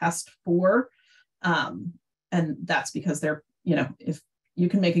IELTS test for. And that's because they're, if you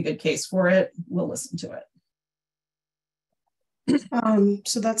can make a good case for it, we'll listen to it.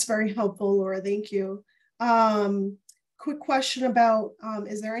 So that's very helpful, Laura. Thank you. Quick question about,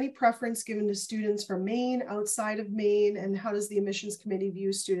 is there any preference given to students from Maine, outside of Maine, and how does the admissions committee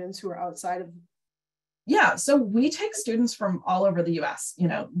view students who are outside of? Yeah, so we take students from all over the US.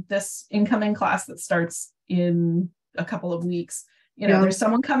 This incoming class that starts in a couple of weeks Yeah. There's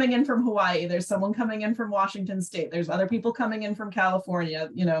someone coming in from Hawaii, there's someone coming in from Washington State, there's other people coming in from California.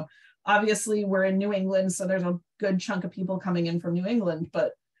 Obviously we're in New England, so there's a good chunk of people coming in from New England,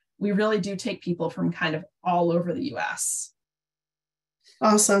 but we really do take people from kind of all over the US.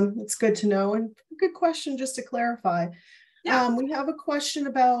 Awesome. That's good to know. And a good question just to clarify. Yeah. We have a question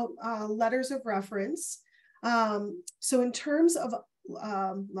about letters of reference. So in terms of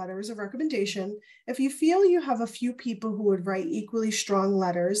letters of recommendation, if you feel you have a few people who would write equally strong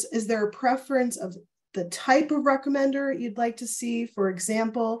letters, is there a preference of the type of recommender you'd like to see? For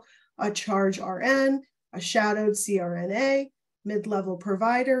example, a charge RN, a shadowed CRNA, mid-level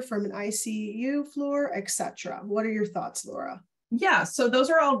provider from an ICU floor, etc. What are your thoughts, Laura? Yeah, so those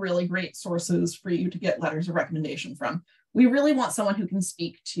are all really great sources for you to get letters of recommendation from. We really want someone who can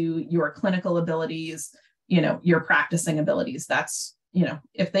speak to your clinical abilities, your practicing abilities. That's,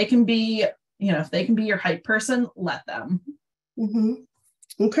 if they can be your hype person, let them. Mm-hmm.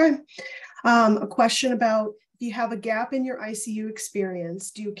 Okay. A question about, if you have a gap in your ICU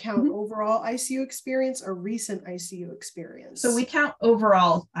experience, do you count overall ICU experience or recent ICU experience? So we count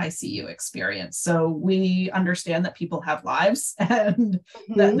overall ICU experience. So we understand that people have lives and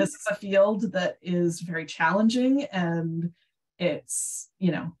that this is a field that is very challenging, and it's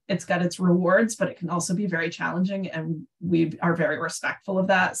got its rewards, but it can also be very challenging, and we are very respectful of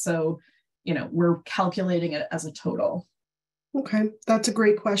that. So, we're calculating it as a total. Okay, that's a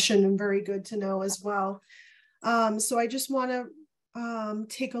great question and very good to know as well. So I just want to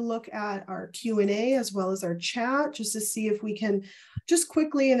take a look at our Q&A as well as our chat, just to see if we can just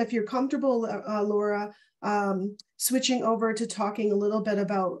quickly, and if you're comfortable, Laura, switching over to talking a little bit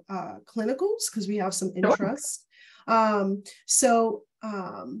about clinicals, because we have some interest. Sure.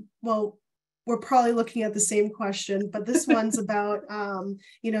 Well, we're probably looking at the same question, but this one's about,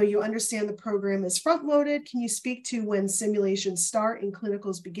 you understand the program is front loaded. Can you speak to when simulations start and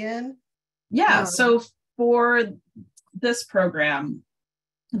clinicals begin? Yeah, so for this program,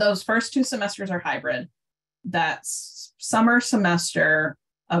 those first 2 semesters are hybrid. That's summer semester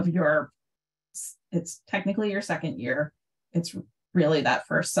of it's technically your second year. It's really that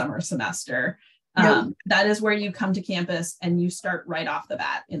first summer semester. Yep. That is where you come to campus and you start right off the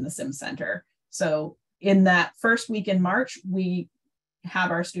bat in the sim center. So in that first week in March, we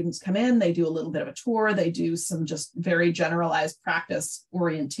have our students come in, they do a little bit of a tour, they do some just very generalized practice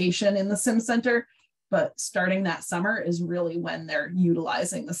orientation in the sim center. But starting that summer is really when they're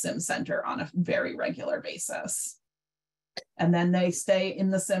utilizing the sim center on a very regular basis. And then they stay in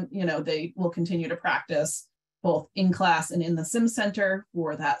the sim, they will continue to practice both in class and in the sim center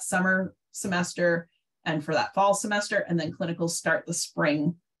for that summer semester and for that fall semester. And then clinicals start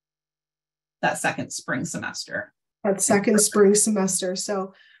that second spring semester. That second spring semester.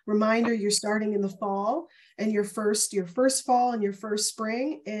 So reminder, you're starting in the fall, and your first fall and your first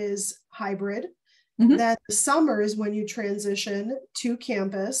spring is hybrid. Then the summer is when you transition to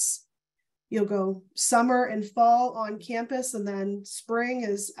campus. You'll go summer and fall on campus, and then spring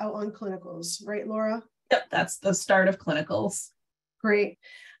is out on clinicals, right, Laura? Yep, that's the start of clinicals. Great.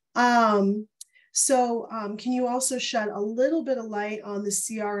 Can you also shed a little bit of light on the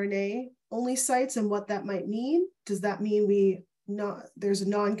CRNA only sites and what that might mean? Does that mean there's a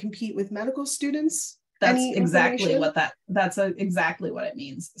non-compete with medical students? That's exactly what exactly what it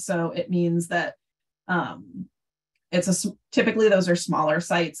means. So it means that typically those are smaller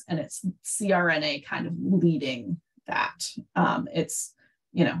sites, and it's CRNA kind of leading that. It's,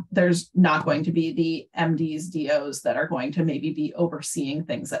 there's not going to be the MDs, DOs that are going to maybe be overseeing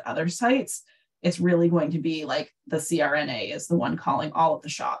things at other sites. It's really going to be like the CRNA is the one calling all of the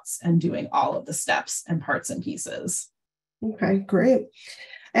shots and doing all of the steps and parts and pieces. Okay, great.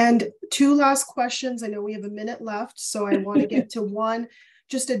 And 2 last questions. I know we have a minute left, so I want to get to one.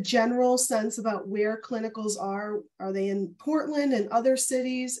 Just a general sense about where clinicals are. Are they in Portland and other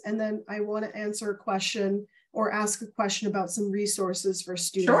cities? And then I want to answer a question or ask a question about some resources for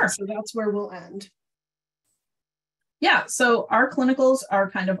students. Sure. So that's where we'll end. Yeah, so our clinicals are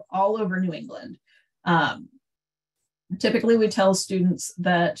kind of all over New England. Typically, we tell students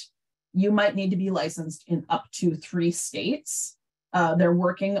that you might need to be licensed in up to 3 states. They're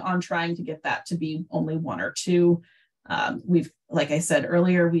working on trying to get that to be only 1 or 2. Like I said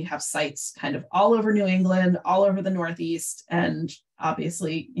earlier, we have sites kind of all over New England, all over the Northeast, and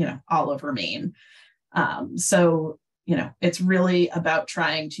obviously, all over Maine. It's really about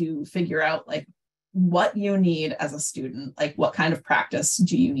trying to figure out like what you need as a student, like what kind of practice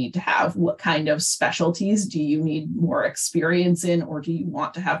do you need to have? What kind of specialties do you need more experience in, or do you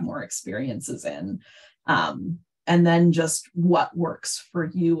want to have more experiences in? And then just what works for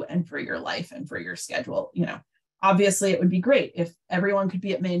you and for your life and for your schedule. obviously it would be great if everyone could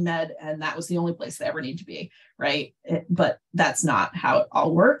be at Maine Med and that was the only place they ever need to be, right? But that's not how it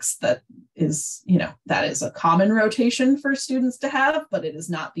all works. That is, that is a common rotation for students to have, but it is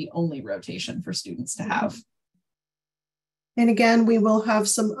not the only rotation for students to have. And again, we will have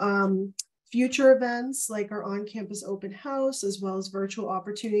some future events like our on-campus open house, as well as virtual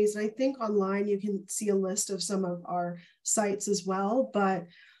opportunities. And I think online you can see a list of some of our sites as well, but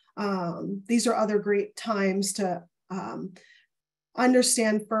these are other great times to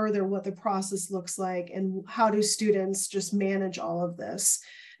understand further what the process looks like and how do students just manage all of this.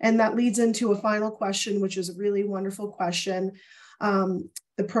 And that leads into a final question, which is a really wonderful question.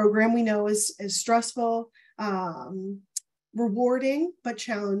 The program we know is stressful, rewarding, but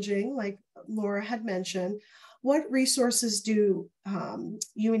challenging, like Laura had mentioned. What resources do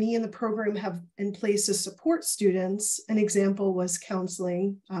UNE and the program have in place to support students? An example was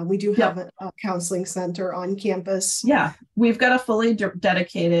counseling. We do have a counseling center on campus. Yeah, we've got a fully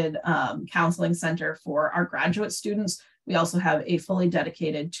dedicated counseling center for our graduate students. We also have a fully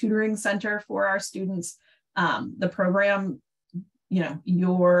dedicated tutoring center for our students. The program,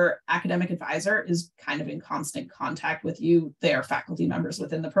 your academic advisor is kind of in constant contact with you. They are faculty members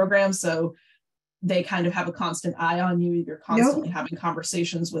within the program, so they kind of have a constant eye on you. You're constantly having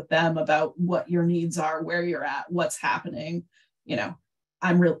conversations with them about what your needs are, where you're at, what's happening.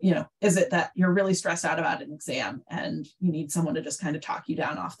 Is it that you're really stressed out about an exam and you need someone to just kind of talk you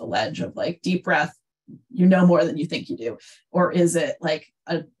down off the ledge of like, deep breath, you know more than you think you do? Or is it like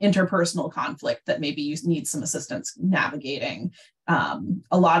an interpersonal conflict that maybe you need some assistance navigating?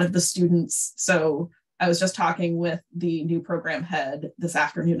 A lot of the students, so I was just talking with the new program head this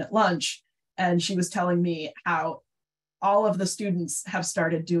afternoon at lunch, and she was telling me how all of the students have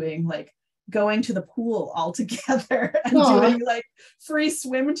started doing like going to the pool all together and doing like free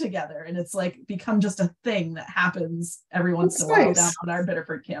swim together. And it's like become just a thing that happens every once in a while down on our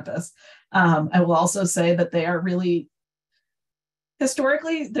Biddeford campus. I will also say that they are really,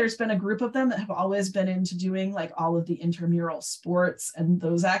 historically, there's been a group of them that have always been into doing like all of the intramural sports and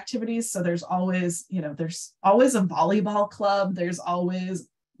those activities. So there's always a volleyball club. There's always,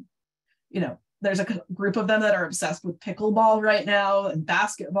 there's a group of them that are obsessed with pickleball right now and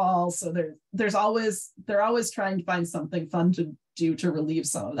basketball. So they're always trying to find something fun to do to relieve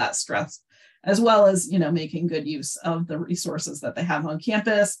some of that stress, as well as, making good use of the resources that they have on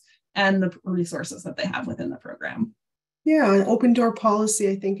campus and the resources that they have within the program. Yeah, an open door policy,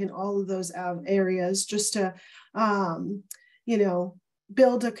 I think, in all of those areas, just to,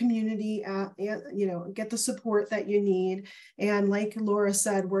 build a community, get the support that you need. And like Laura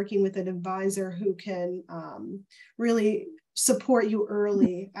said, working with an advisor who can really support you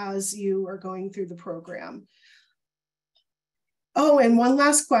early as you are going through the program. Oh, and one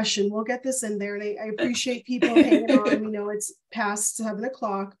last question. We'll get this in there. And I appreciate people hanging on. We know it's past 7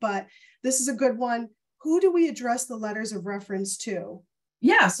 o'clock, but this is a good one. Who do we address the letters of reference to?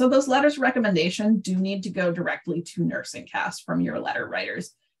 Yeah, so those letters of recommendation do need to go directly to Nursing Cast from your letter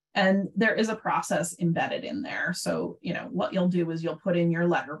writers. And there is a process embedded in there. So, what you'll do is you'll put in your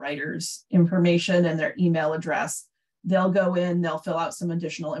letter writers' information and their email address. They'll go in, they'll fill out some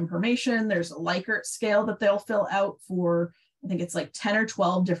additional information. There's a Likert scale that they'll fill out for, I think it's like 10 or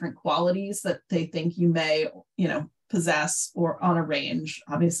 12 different qualities that they think you may, possess, or on a range,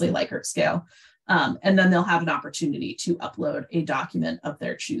 obviously Likert scale. And then they'll have an opportunity to upload a document of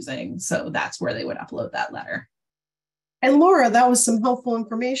their choosing. So that's where they would upload that letter. And Laura, that was some helpful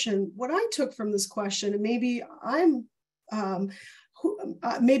information. What I took from this question, and maybe I'm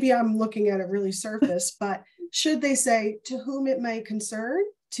looking at it really surface, but should they say to whom it may concern?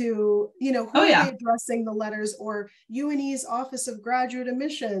 To, who are they addressing the letters, or UNE's Office of Graduate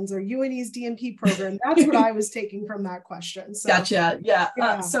Admissions or UNE's D.N.P program? That's what I was taking from that question. So, gotcha.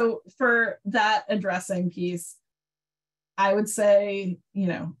 Yeah. So for that addressing piece, I would say,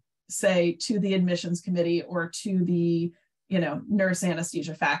 say to the admissions committee or to the, nurse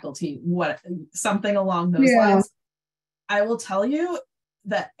anesthesia faculty, something along those lines. I will tell you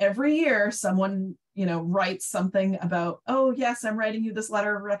that every year someone writes something about, oh yes, I'm writing you this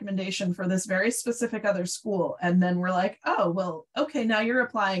letter of recommendation for this very specific other school. And then we're like, oh, well, okay, now you're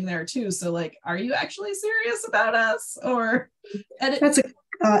applying there too. So like, are you actually serious about us? That's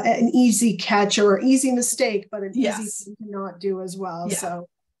an easy catch or easy mistake, but an easy thing to not do as well. Yeah. So,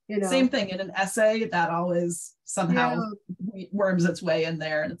 same thing in an essay that always somehow worms its way in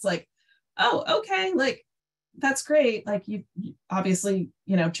there. And it's like, oh, okay. Like, that's great. Like you obviously,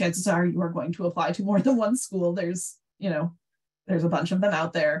 chances are you are going to apply to more than one school. There's a bunch of them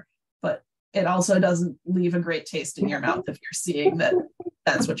out there, but it also doesn't leave a great taste in your mouth if you're seeing that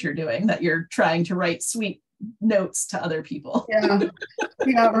that's what you're doing, that you're trying to write sweet, notes to other people. Yeah.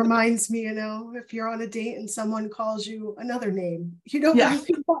 Yeah, it reminds me, if you're on a date and someone calls you another name, you don't Yeah.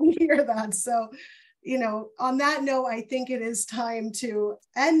 really want to hear that. So, on that note, I think it is time to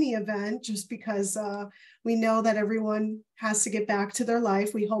end the event just because we know that everyone has to get back to their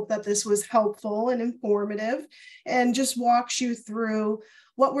life. We hope that this was helpful and informative and just walks you through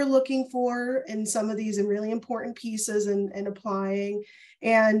what we're looking for in some of these and really important pieces and applying.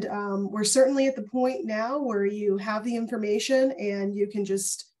 And we're certainly at the point now where you have the information and you can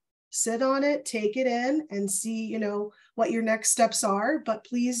just sit on it, take it in and see, what your next steps are. But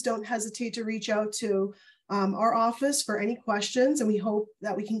please don't hesitate to reach out to our office for any questions. And we hope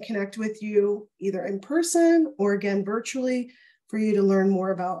that we can connect with you either in person or again, virtually for you to learn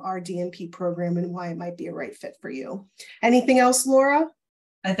more about our D.N.P program and why it might be a right fit for you. Anything else, Laura?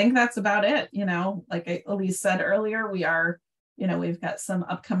 I think that's about it. Like Elise said earlier, we've got some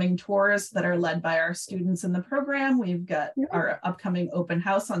upcoming tours that are led by our students in the program. We've got our upcoming open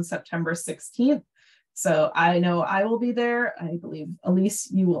house on September 16th. So I know I will be there. I believe, Elise,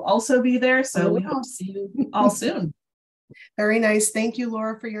 you will also be there. So we hope to see you all soon. Very nice. Thank you,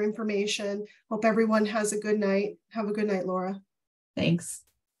 Laura, for your information. Hope everyone has a good night. Have a good night, Laura. Thanks.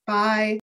 Bye.